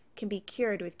diagnosis can be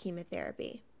cured with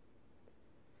chemotherapy.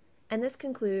 And this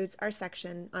concludes our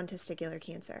section on testicular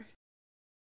cancer.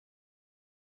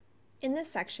 In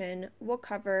this section, we'll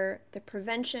cover the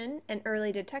prevention and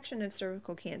early detection of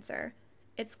cervical cancer,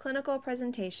 its clinical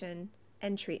presentation,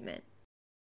 and treatment.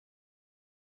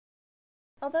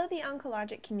 Although the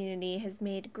oncologic community has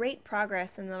made great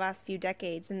progress in the last few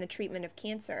decades in the treatment of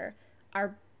cancer,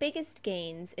 our biggest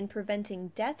gains in preventing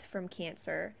death from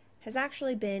cancer has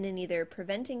actually been in either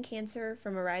preventing cancer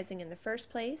from arising in the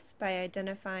first place by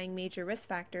identifying major risk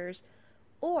factors,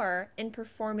 or in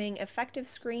performing effective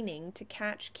screening to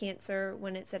catch cancer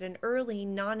when it's at an early,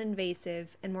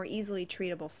 non-invasive, and more easily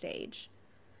treatable stage.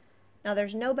 Now,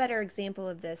 there's no better example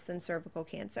of this than cervical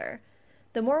cancer.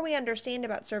 The more we understand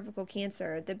about cervical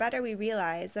cancer, the better we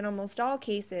realize that almost all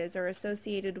cases are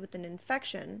associated with an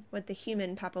infection with the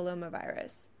human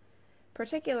papillomavirus.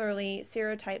 Particularly,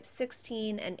 serotypes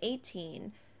 16 and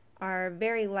 18 are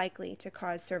very likely to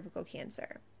cause cervical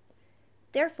cancer.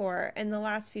 Therefore, in the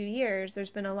last few years, there's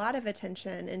been a lot of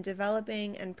attention in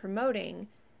developing and promoting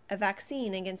a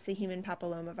vaccine against the human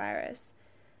papillomavirus.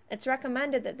 It's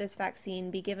recommended that this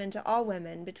vaccine be given to all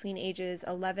women between ages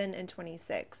 11 and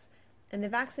 26, and the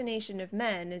vaccination of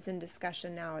men is in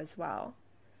discussion now as well.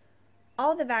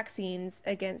 All the vaccines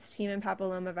against human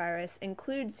papillomavirus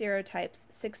include serotypes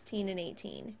 16 and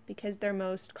 18 because they're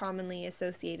most commonly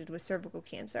associated with cervical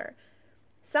cancer.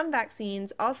 Some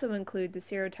vaccines also include the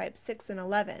serotypes 6 and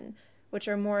 11, which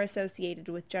are more associated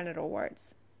with genital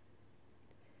warts.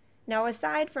 Now,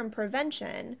 aside from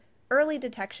prevention, early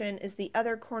detection is the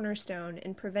other cornerstone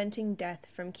in preventing death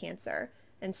from cancer,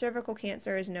 and cervical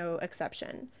cancer is no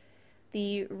exception.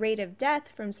 The rate of death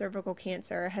from cervical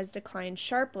cancer has declined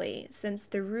sharply since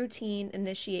the routine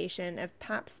initiation of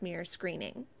pap smear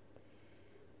screening.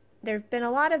 There have been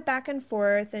a lot of back and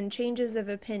forth and changes of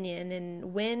opinion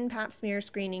in when pap smear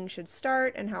screening should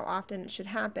start and how often it should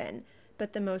happen,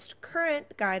 but the most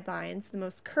current guidelines, the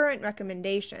most current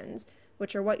recommendations,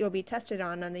 which are what you'll be tested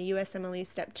on the USMLE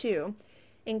Step 2,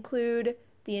 include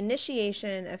the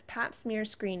initiation of pap smear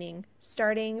screening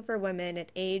starting for women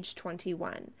at age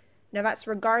 21. Now, that's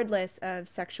regardless of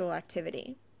sexual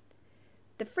activity.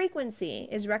 The frequency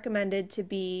is recommended to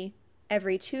be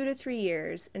every 2 to 3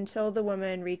 years until the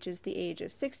woman reaches the age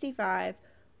of 65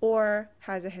 or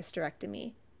has a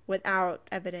hysterectomy without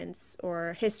evidence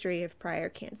or history of prior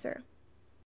cancer.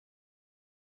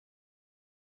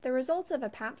 The results of a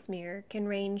pap smear can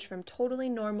range from totally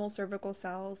normal cervical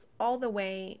cells all the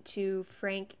way to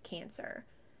frank cancer.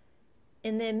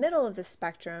 In the middle of the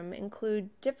spectrum include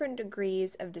different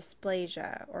degrees of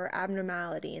dysplasia or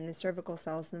abnormality in the cervical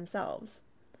cells themselves.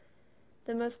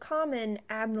 The most common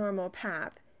abnormal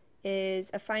pap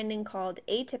is a finding called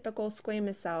atypical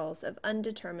squamous cells of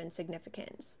undetermined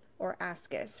significance, or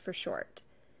ASCUS for short.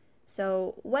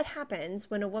 So what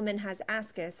happens when a woman has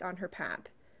ASCUS on her pap?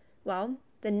 Well,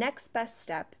 the next best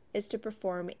step is to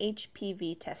perform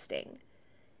HPV testing.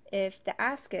 If the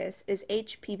ASCUS is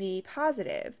HPV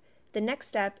positive, the next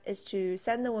step is to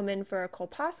send the woman for a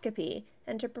colposcopy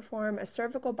and to perform a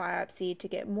cervical biopsy to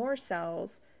get more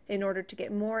cells in order to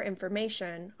get more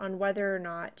information on whether or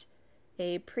not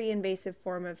a pre-invasive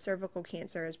form of cervical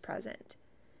cancer is present.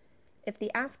 If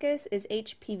the ASCUS is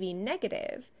HPV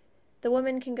negative, the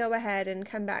woman can go ahead and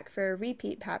come back for a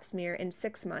repeat pap smear in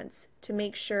 6 months to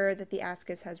make sure that the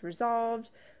ASCUS has resolved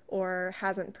or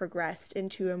hasn't progressed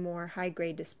into a more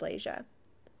high-grade dysplasia.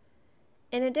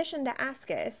 In addition to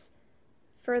ASCUS,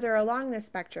 further along the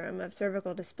spectrum of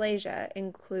cervical dysplasia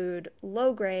include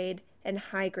low-grade and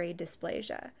high-grade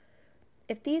dysplasia.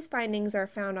 If these findings are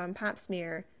found on pap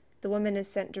smear, the woman is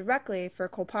sent directly for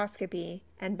colposcopy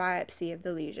and biopsy of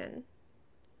the lesion.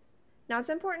 Now, it's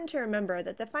important to remember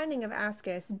that the finding of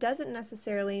ASCUS doesn't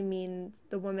necessarily mean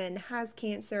the woman has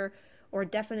cancer or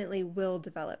definitely will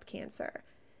develop cancer.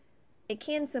 It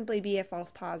can simply be a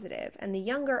false positive, and the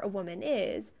younger a woman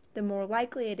is, the more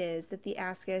likely it is that the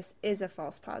ASCUS is a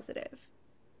false positive.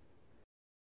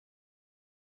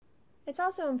 It's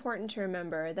also important to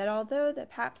remember that although the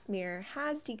pap smear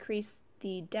has decreased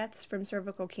the deaths from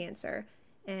cervical cancer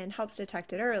and helps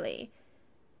detect it early,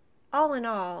 all in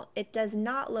all, it does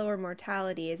not lower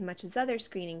mortality as much as other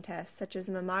screening tests such as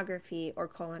mammography or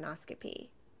colonoscopy.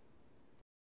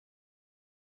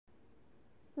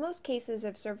 Most cases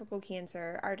of cervical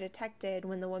cancer are detected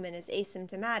when the woman is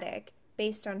asymptomatic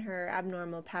based on her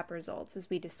abnormal pap results, as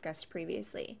we discussed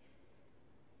previously.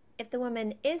 If the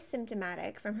woman is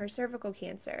symptomatic from her cervical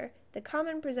cancer, the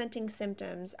common presenting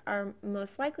symptoms are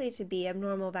most likely to be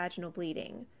abnormal vaginal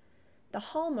bleeding. The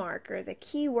hallmark, or the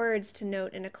key words to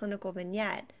note in a clinical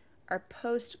vignette, are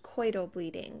post-coital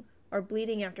bleeding, or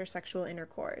bleeding after sexual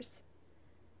intercourse.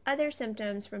 Other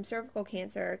symptoms from cervical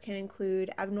cancer can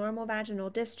include abnormal vaginal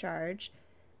discharge,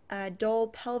 dull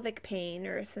pelvic pain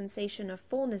or a sensation of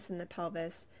fullness in the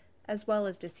pelvis, as well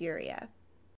as dysuria.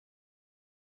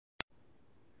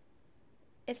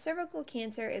 If cervical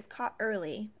cancer is caught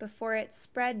early, before it's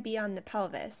spread beyond the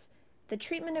pelvis, the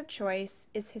treatment of choice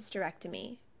is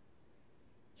hysterectomy.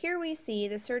 Here we see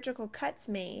the surgical cuts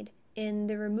made in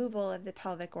the removal of the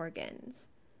pelvic organs.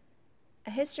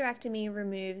 A hysterectomy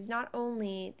removes not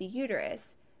only the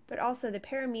uterus, but also the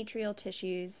perimetrial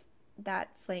tissues that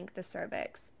flank the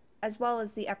cervix, as well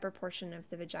as the upper portion of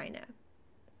the vagina.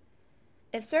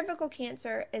 If cervical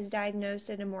cancer is diagnosed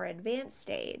at a more advanced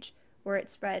stage, where it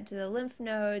spread to the lymph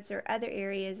nodes or other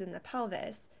areas in the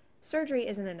pelvis, surgery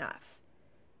isn't enough.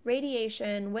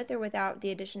 Radiation, with or without the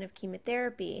addition of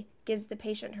chemotherapy, gives the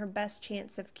patient her best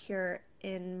chance of cure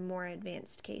in more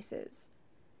advanced cases.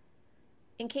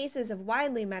 In cases of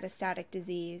widely metastatic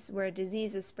disease, where a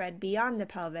disease is spread beyond the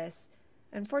pelvis,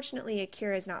 unfortunately a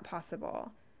cure is not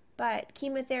possible, but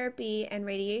chemotherapy and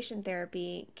radiation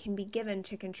therapy can be given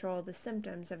to control the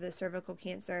symptoms of the cervical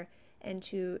cancer and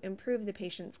to improve the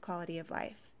patient's quality of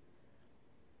life.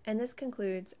 And this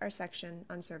concludes our section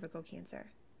on cervical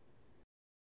cancer.